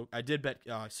time. So I did bet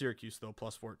Syracuse, though,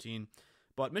 +14.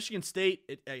 But Michigan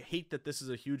State, I hate that this is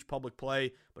a huge public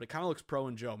play, but it kind of looks pro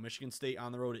and Joe. Michigan State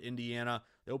on the road at Indiana.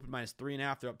 They opened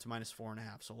 -3.5. They're up to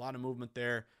 -4.5. So a lot of movement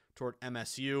there toward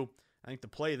MSU. I think the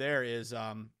play there is,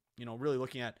 really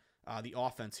looking at the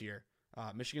offense here.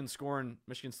 Michigan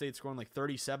State scoring like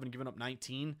 37, giving up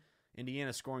 19.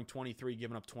 Indiana scoring 23,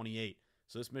 giving up 28.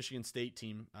 So this Michigan State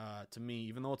team, to me,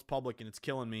 even though it's public and it's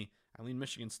killing me, I lean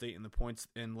Michigan State in the points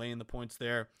and laying the points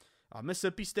there.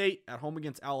 Mississippi State at home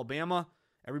against Alabama.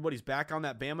 Everybody's back on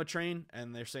that Bama train,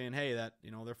 and they're saying, hey, that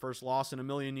their first loss in a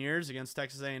million years against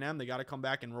Texas A&M, they got to come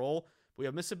back and roll. We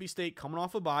have Mississippi State coming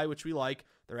off a bye, which we like.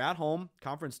 They're at home,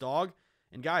 conference dog.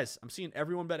 And guys, I'm seeing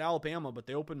everyone bet Alabama, but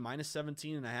they opened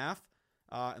 -17.5,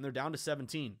 and they're down to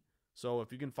 17. So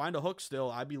if you can find a hook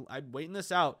still, I'd waiting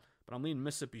this out, but I'm leaning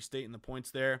Mississippi State in the points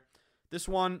there. This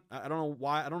one, I don't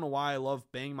know why I love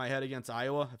banging my head against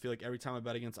Iowa. I feel like every time I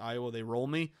bet against Iowa, they roll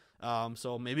me.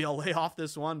 So maybe I'll lay off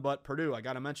this one, but Purdue, I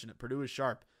got to mention it. Purdue is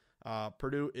sharp.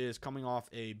 Purdue is coming off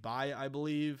a bye, I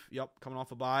believe. Yep, coming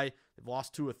off a bye. They've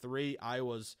lost 2 of 3.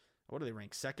 Iowa's, what do they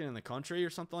rank, second in the country or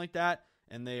something like that?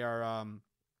 And they are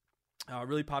a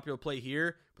really popular play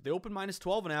here, but they open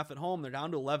 -12.5 at home. They're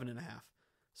down to 11.5.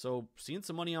 So seeing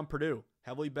some money on Purdue.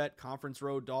 Heavily bet conference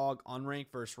road dog,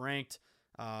 unranked versus ranked.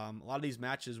 A lot of these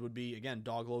matches would be, again,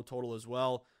 dog low total as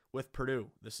well with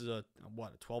Purdue. This is a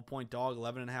 12-point dog,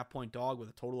 11.5-point dog with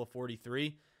a total of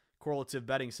 43. Correlative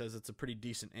betting says it's a pretty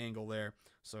decent angle there.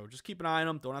 So just keep an eye on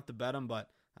them. Don't have to bet them, but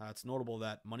it's notable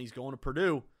that money's going to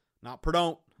Purdue, not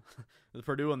Purdue. The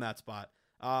Purdue in that spot.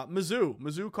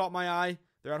 Mizzou caught my eye.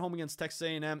 They're at home against Texas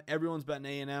A&M. Everyone's betting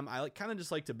A&M. I kind of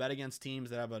just like to bet against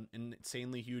teams that have an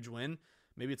insanely huge win.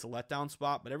 Maybe it's a letdown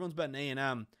spot, but everyone's betting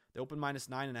A&M. They open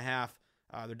 -9.5.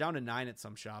 They're down to 9 at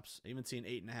some shops. I even seen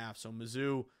 8.5. So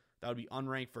Mizzou, that would be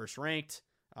unranked versus ranked.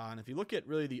 And if you look at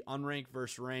really the unranked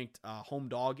versus ranked home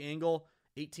dog angle,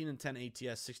 18-10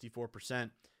 ATS,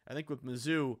 64%. I think with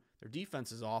Mizzou, their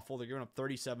defense is awful. They're giving up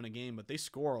 37 a game, but they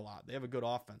score a lot. They have a good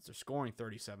offense. They're scoring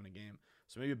 37 a game.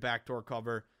 So maybe a backdoor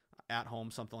cover at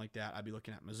home, something like that. I'd be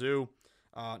looking at Mizzou.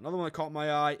 Another one that caught my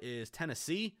eye is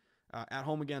Tennessee at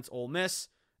home against Ole Miss.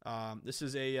 This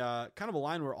is a kind of a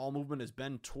line where all movement has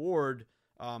been toward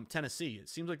Tennessee. It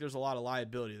seems like there's a lot of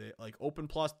liability. They like open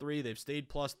 +3. They've stayed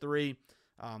 +3.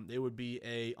 They would be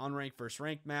a unranked versus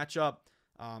ranked matchup.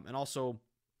 And also,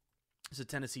 it's a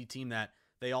Tennessee team that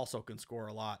they also can score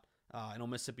a lot. I know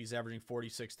Mississippi's averaging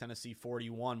 46, Tennessee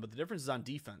 41, but the difference is on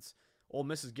defense. Ole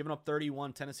Miss is giving up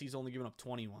 31, Tennessee's only giving up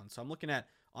 21. So I'm looking at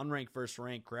unranked versus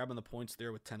ranked, grabbing the points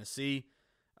there with Tennessee.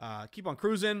 Keep on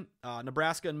cruising.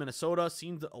 Nebraska and Minnesota,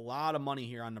 seems a lot of money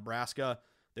here on Nebraska.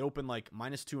 They open like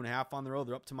 -2.5 on the road.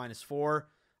 They're up to -4.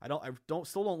 I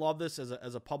still don't love this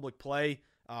as a public play.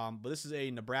 But this is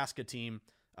a Nebraska team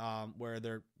where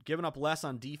they're giving up less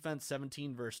on defense,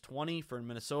 17 versus 20 for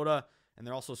Minnesota, and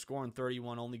they're also scoring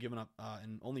 31, only giving up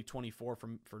and only 24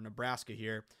 for Nebraska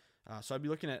here. So I'd be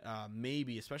looking at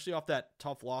maybe, especially off that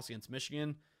tough loss against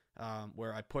Michigan,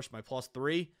 where I pushed my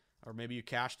 +3, or maybe you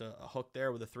cashed a hook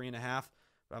there with a 3.5.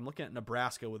 But I'm looking at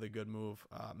Nebraska with a good move,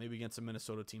 maybe against a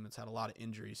Minnesota team that's had a lot of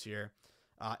injuries here.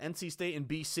 NC State and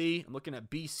BC, I'm looking at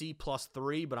BC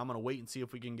 +3, but I'm going to wait and see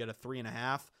if we can get a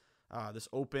 3.5. This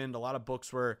opened, a lot of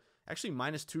books were actually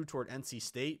 -2 toward NC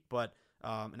State, but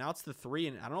now it's the 3,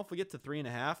 and I don't know if we get to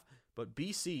 3.5, but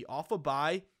BC off a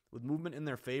bye with movement in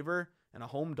their favor and a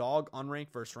home dog,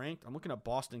 unranked versus ranked. I'm looking at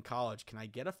Boston College. Can I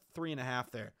get a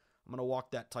 3.5 there? I'm going to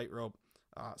walk that tightrope,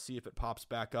 see if it pops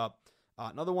back up.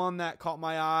 Another one that caught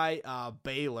my eye,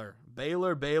 Baylor.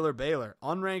 Baylor.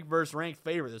 Unranked versus ranked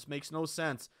favorite. This makes no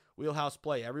sense. Wheelhouse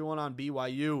play. Everyone on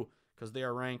BYU because they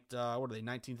are ranked,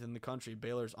 19th in the country.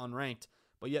 Baylor's unranked.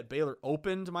 But yet Baylor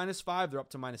opened -5. They're up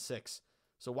to -6.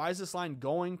 So why is this line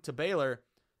going to Baylor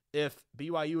if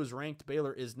BYU is ranked,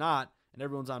 Baylor is not, and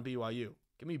everyone's on BYU?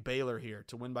 Give me Baylor here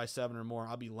to win by 7 or more.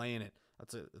 I'll be laying it.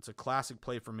 It's a classic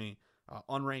play for me.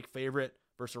 Unranked favorite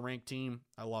versus a ranked team.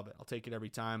 I love it. I'll take it every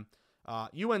time.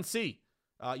 UNC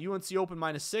opened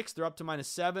 -6. They're up to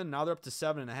 -7. Now they're up to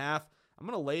 7.5. I'm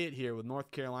going to lay it here with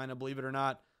North Carolina, believe it or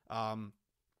not.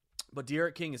 But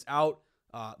De'Aaron King is out.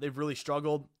 They've really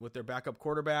struggled with their backup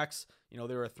quarterbacks. They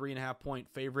were a 3.5-point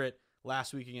favorite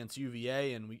last week against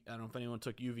UVA, and I don't know if anyone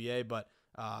took UVA, but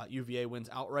UVA wins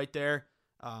outright there.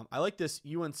 I like this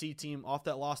UNC team off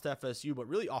that loss to FSU, but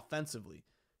really offensively,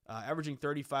 averaging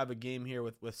 35 a game here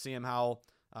with Sam Howell.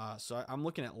 So I'm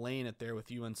looking at laying it there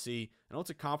with UNC. I know it's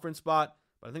a conference spot,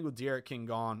 but I think with De'Aaron King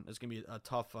gone, it's going to be a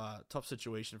tough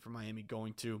situation for Miami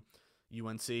going to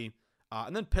UNC.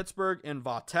 And then Pittsburgh and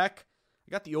Vatech.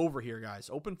 I got the over here, guys.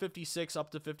 Open 56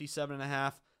 up to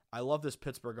 57.5. I love this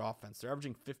Pittsburgh offense. They're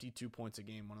averaging 52 points a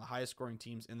game, one of the highest scoring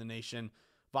teams in the nation.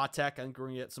 Vatech, I think we're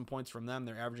going to get some points from them.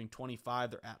 They're averaging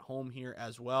 25. They're at home here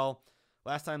as well.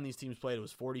 Last time these teams played, it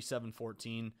was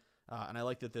 47-14. And I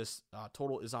like that this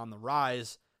total is on the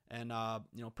rise. And,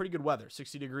 pretty good weather.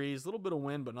 60 degrees, a little bit of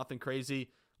wind, but nothing crazy.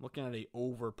 I'm looking at a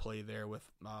overplay there with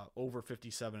over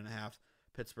 57.5,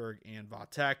 Pittsburgh and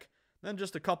Vatech. Then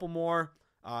just a couple more.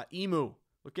 EMU.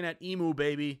 Looking at EMU,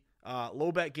 baby.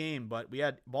 Low bet game, but we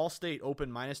had Ball State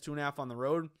open -2.5 on the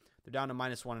road. They're down to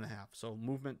 -1.5. So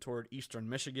movement toward Eastern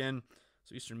Michigan.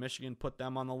 So Eastern Michigan, put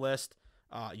them on the list.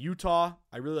 Utah,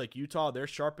 I really like Utah. They're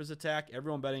sharp as attack.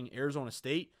 Everyone betting Arizona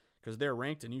State because they're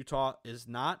ranked and Utah is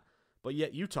not. But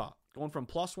yet Utah going from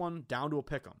 +1 down to a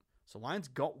pick'em. So lines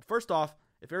go. First off,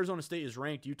 if Arizona State is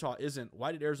ranked, Utah isn't.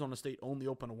 Why did Arizona State only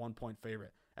open a 1-point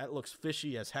favorite? That looks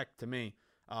fishy as heck to me.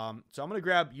 So I'm going to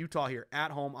grab Utah here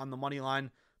at home on the money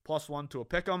line, +1 to a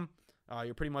pick'em.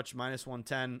 You're pretty much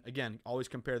 -110. Again, always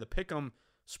compare the pick'em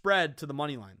spread to the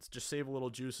money lines. Just save a little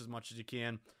juice as much as you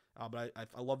can. But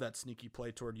I love that sneaky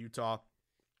play toward Utah.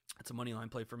 It's a money line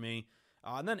play for me.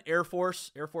 And then Air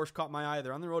Force. Air Force caught my eye.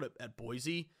 They're on the road at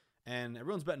Boise, and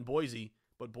everyone's betting Boise.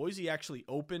 But Boise actually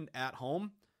opened at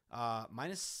home. I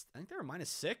think they were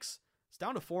 -6. It's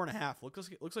down to 4.5.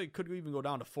 Looks like it could even go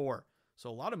down to 4. So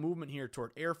a lot of movement here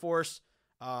toward Air Force.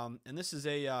 And this is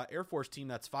a Air Force team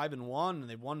that's 5-1, and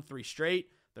they've won 3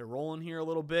 straight. They're rolling here a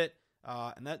little bit.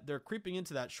 And that they're creeping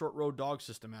into that short road dog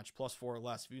system match, +4 or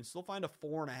less. If you can still find a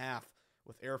 4.5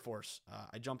 with Air Force,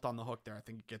 I jumped on the hook there. I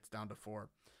think it gets down to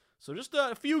 4. So just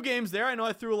a few games there. I know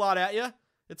I threw a lot at you.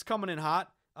 It's coming in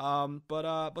hot.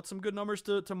 But some good numbers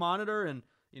to monitor. And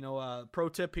pro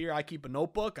tip here: I keep a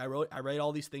notebook. I write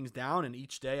all these things down, and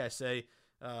each day I say,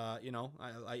 I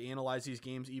analyze these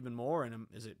games even more. And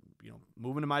is it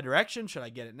moving in my direction? Should I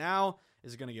get it now?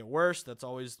 Is it going to get worse? That's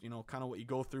always, kind of what you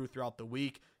go throughout the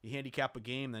week. You handicap a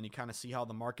game, then you kind of see how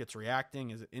the market's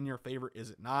reacting. Is it in your favor? Is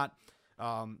it not?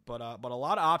 But a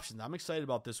lot of options. I'm excited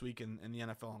about this week in the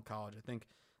NFL and college.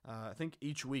 I think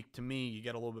each week, to me, you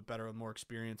get a little bit better with more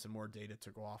experience and more data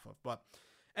to go off of. But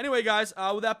anyway, guys,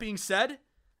 with that being said,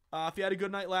 if you had a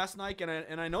good night last night,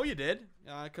 and I know you did,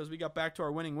 because we got back to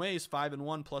our winning ways,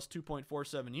 5-1 plus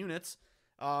 2.47 units.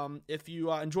 If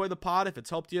you enjoy the pod, if it's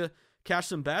helped you cash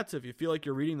some bets, if you feel like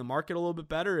you're reading the market a little bit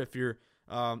better, if you're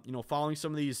following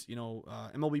some of these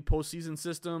MLB postseason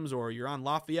systems, or you're on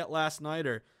Lafayette last night,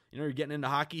 or you're getting into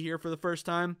hockey here for the first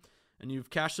time, and you've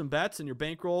cashed some bets, and your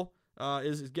bankroll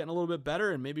is getting a little bit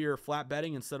better, and maybe you're flat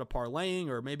betting instead of parlaying,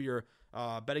 or maybe you're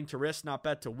betting to risk, not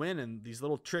bet to win, and these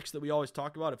little tricks that we always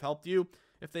talk about have helped you.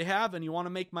 If they have, and you want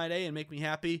to make my day and make me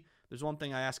happy, there's one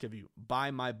thing I ask of you: buy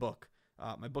my book.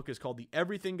 My book is called The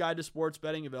Everything Guide to Sports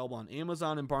Betting, available on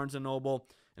Amazon and Barnes & Noble,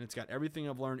 and it's got everything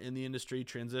I've learned in the industry,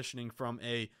 transitioning from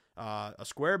a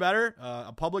square bettor,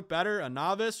 a public bettor, a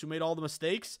novice who made all the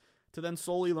mistakes, to then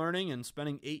slowly learning and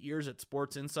spending 8 years at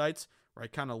Sports Insights, where I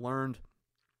kind of learned,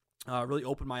 really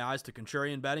opened my eyes to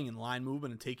contrarian betting and line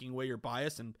movement and taking away your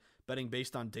bias and betting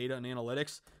based on data and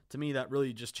analytics. To me, that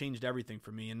really just changed everything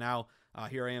for me. And now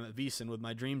here I am at VSiN with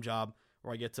my dream job,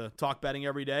 where I get to talk betting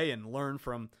every day and learn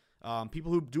from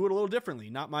people who do it a little differently.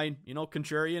 Not my,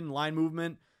 contrarian line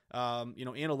movement,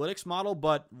 analytics model,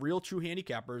 but real true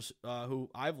handicappers who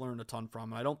I've learned a ton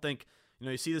from. And I don't think,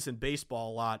 you see this in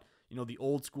baseball a lot, the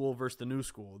old school versus the new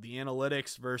school, the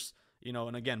analytics versus,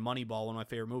 and again, Moneyball, one of my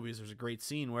favorite movies. There's a great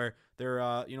scene where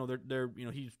they're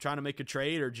he's trying to make a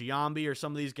trade, or Giambi or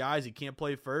some of these guys, he can't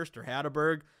play first, or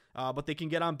Hatterberg, but they can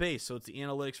get on base. So it's the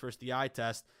analytics versus the eye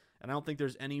test. And I don't think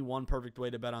there's any one perfect way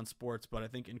to bet on sports, but I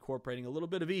think incorporating a little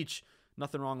bit of each,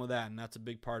 nothing wrong with that. And that's a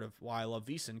big part of why I love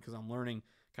VSiN, because I'm learning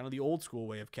kind of the old school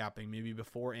way of capping, maybe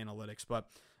before analytics. But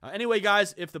anyway,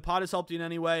 guys, if the pod has helped you in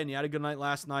any way and you had a good night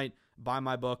last night, buy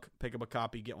my book, pick up a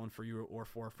copy, get one for you or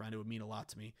for a friend. It would mean a lot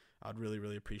to me. I'd really,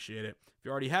 really appreciate it. If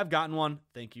you already have gotten one,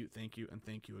 thank you, and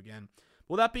thank you again.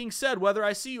 Well, that being said, whether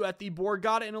I see you at the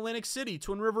Borgata in Atlantic City,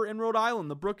 Twin River in Rhode Island,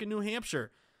 the Brook in New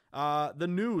Hampshire, the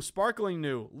new, sparkling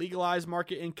new, legalized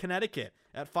market in Connecticut,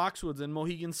 at Foxwoods and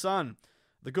Mohegan Sun,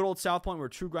 the good old South Point where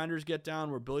true grinders get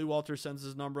down, where Billy Walter sends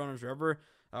his number runners, wherever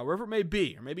it may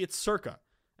be, or maybe it's Circa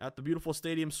at the beautiful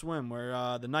Stadium Swim,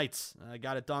 where the Knights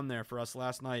got it done there for us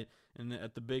last night, and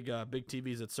at the big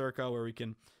TVs at Circa, where we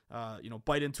can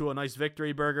bite into a nice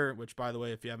victory burger, which, by the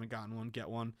way, if you haven't gotten one, get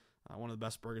one. One of the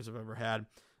best burgers I've ever had.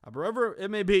 But wherever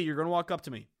it may be, you're going to walk up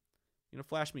to me. You're going to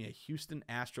flash me a Houston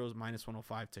Astros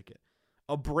 -105 ticket,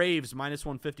 a Braves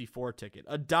 -154 ticket,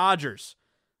 a Dodgers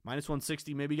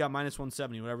 -160, maybe got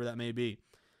 -170, whatever that may be.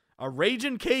 A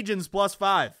Ragin' Cajuns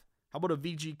 +5. How about a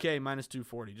VGK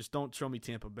 -240? Just don't show me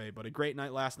Tampa Bay. But a great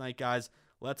night last night, guys.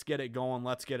 Let's get it going.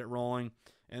 Let's get it rolling.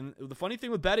 And the funny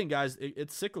thing with betting, guys,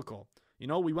 it's cyclical.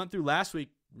 We went through last week.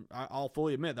 I'll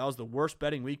fully admit that was the worst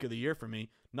betting week of the year for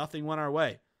me. Nothing went our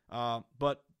way.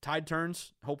 But tide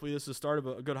turns. Hopefully this is the start of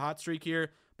a good hot streak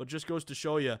here. But just goes to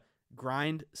show you,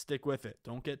 grind, stick with it.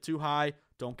 Don't get too high.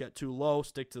 Don't get too low.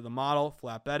 Stick to the model.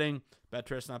 Flat betting. Bet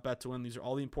to risk, not bet to win. These are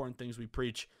all the important things we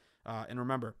preach. And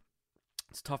remember,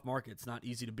 it's a tough market. It's not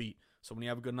easy to beat. So when you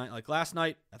have a good night like last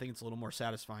night, I think it's a little more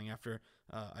satisfying after,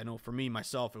 I know for me,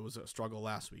 myself, it was a struggle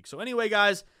last week. So anyway,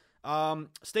 guys,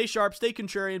 stay sharp, stay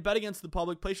contrarian, bet against the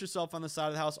public, place yourself on the side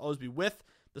of the house, always be with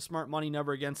the smart money,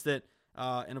 never against it.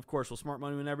 And of course, will smart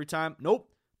money win every time?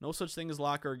 Nope. No such thing as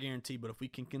lock or guarantee. But if we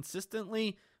can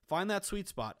consistently find that sweet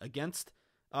spot against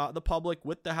the public,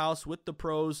 with the house, with the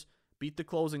pros, beat the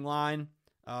closing line,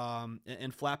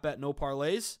 and flat bet no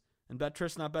parlays, and bet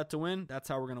Tris, not bet to win, that's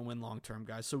how we're going to win long term,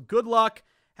 guys. So good luck.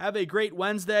 Have a great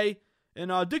Wednesday.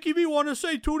 And Dickie V want to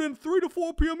say tune in 3 to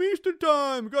 4 p.m. Eastern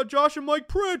time. We got Josh and Mike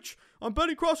Pritch on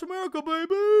Betting Across America,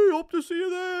 baby. Hope to see you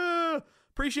there.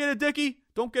 Appreciate it, Dickie.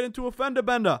 Don't get into a fender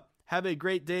bender. Have a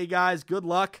great day, guys. Good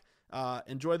luck.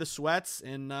 Enjoy the sweats,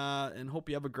 and hope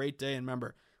you have a great day. And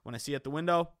remember, when I see you at the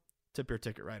window, tip your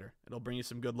ticket writer. It'll bring you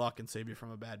some good luck and save you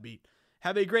from a bad beat.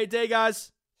 Have a great day,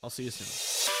 guys. I'll see you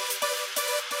soon.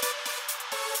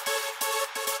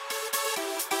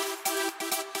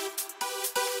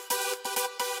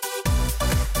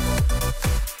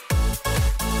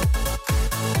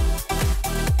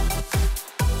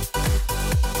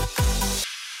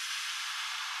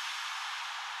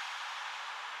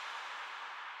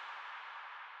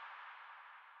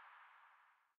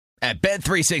 At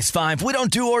Bet365, we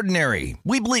don't do ordinary.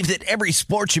 We believe that every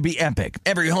sport should be epic.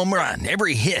 Every home run,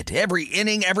 every hit, every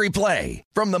inning, every play.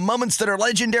 From the moments that are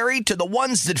legendary to the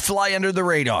ones that fly under the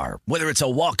radar. Whether it's a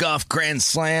walk-off grand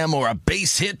slam or a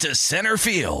base hit to center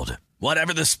field.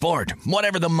 Whatever the sport,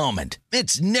 whatever the moment.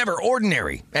 It's never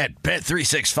ordinary at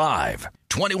Bet365.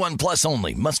 21 plus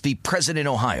only. Must be present in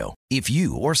Ohio. If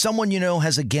you or someone you know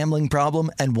has a gambling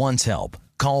problem and wants help,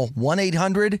 call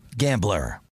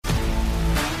 1-800-GAMBLER.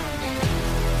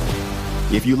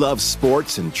 If you love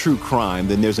sports and true crime,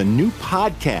 then there's a new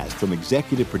podcast from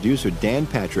executive producer Dan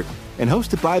Patrick and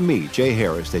hosted by me, Jay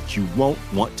Harris, that you won't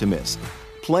want to miss.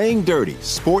 Playing Dirty: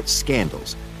 Sports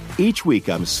Scandals. Each week,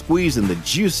 I'm squeezing the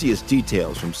juiciest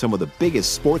details from some of the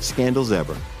biggest sports scandals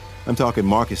ever. I'm talking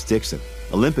Marcus Dixon,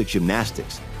 Olympic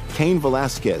gymnastics, Cain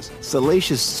Velasquez,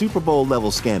 salacious Super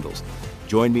Bowl-level scandals.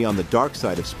 Join me on the dark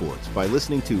side of sports by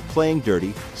listening to Playing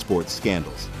Dirty: Sports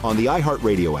Scandals on the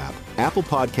iHeartRadio app, Apple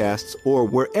Podcasts, or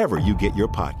wherever you get your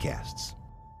podcasts.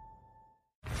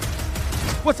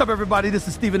 What's up, everybody? This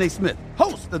is Stephen A. Smith,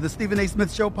 host host of the Stephen A.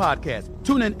 Smith Show podcast.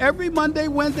 Tune in every Monday,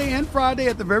 Wednesday, and Friday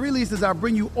at the very least as I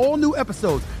bring you all new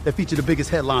episodes that feature the biggest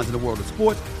headlines in the world of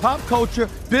sports, pop culture,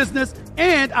 business,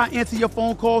 and I answer your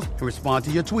phone calls and respond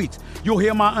to your tweets. You'll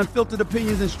hear my unfiltered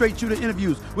opinions and straight-shooter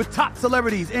interviews with top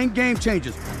celebrities and game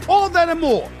changers. All that and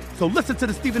more. So listen to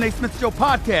the Stephen A. Smith Show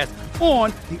podcast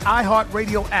on the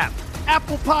iHeartRadio app,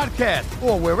 Apple Podcasts,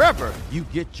 or wherever you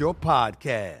get your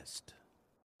podcast.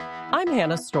 I'm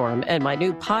Hannah Storm, and my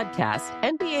new podcast,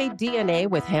 NBA DNA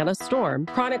with Hannah Storm,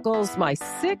 chronicles my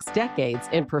 6 decades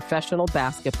in professional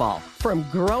basketball. From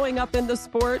growing up in the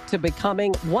sport to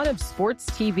becoming one of sports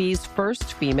TV's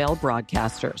first female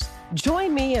broadcasters.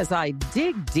 Join me as I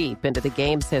dig deep into the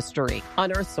game's history,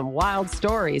 unearth some wild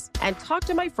stories, and talk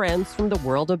to my friends from the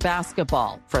world of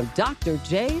basketball, from Dr.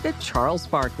 J to Charles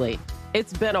Barkley.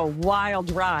 It's been a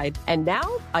wild ride, and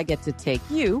now I get to take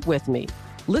you with me.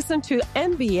 Listen to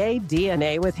NBA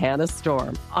DNA with Hannah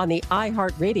Storm on the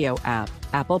iHeartRadio app,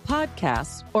 Apple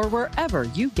Podcasts, or wherever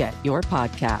you get your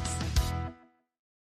podcasts.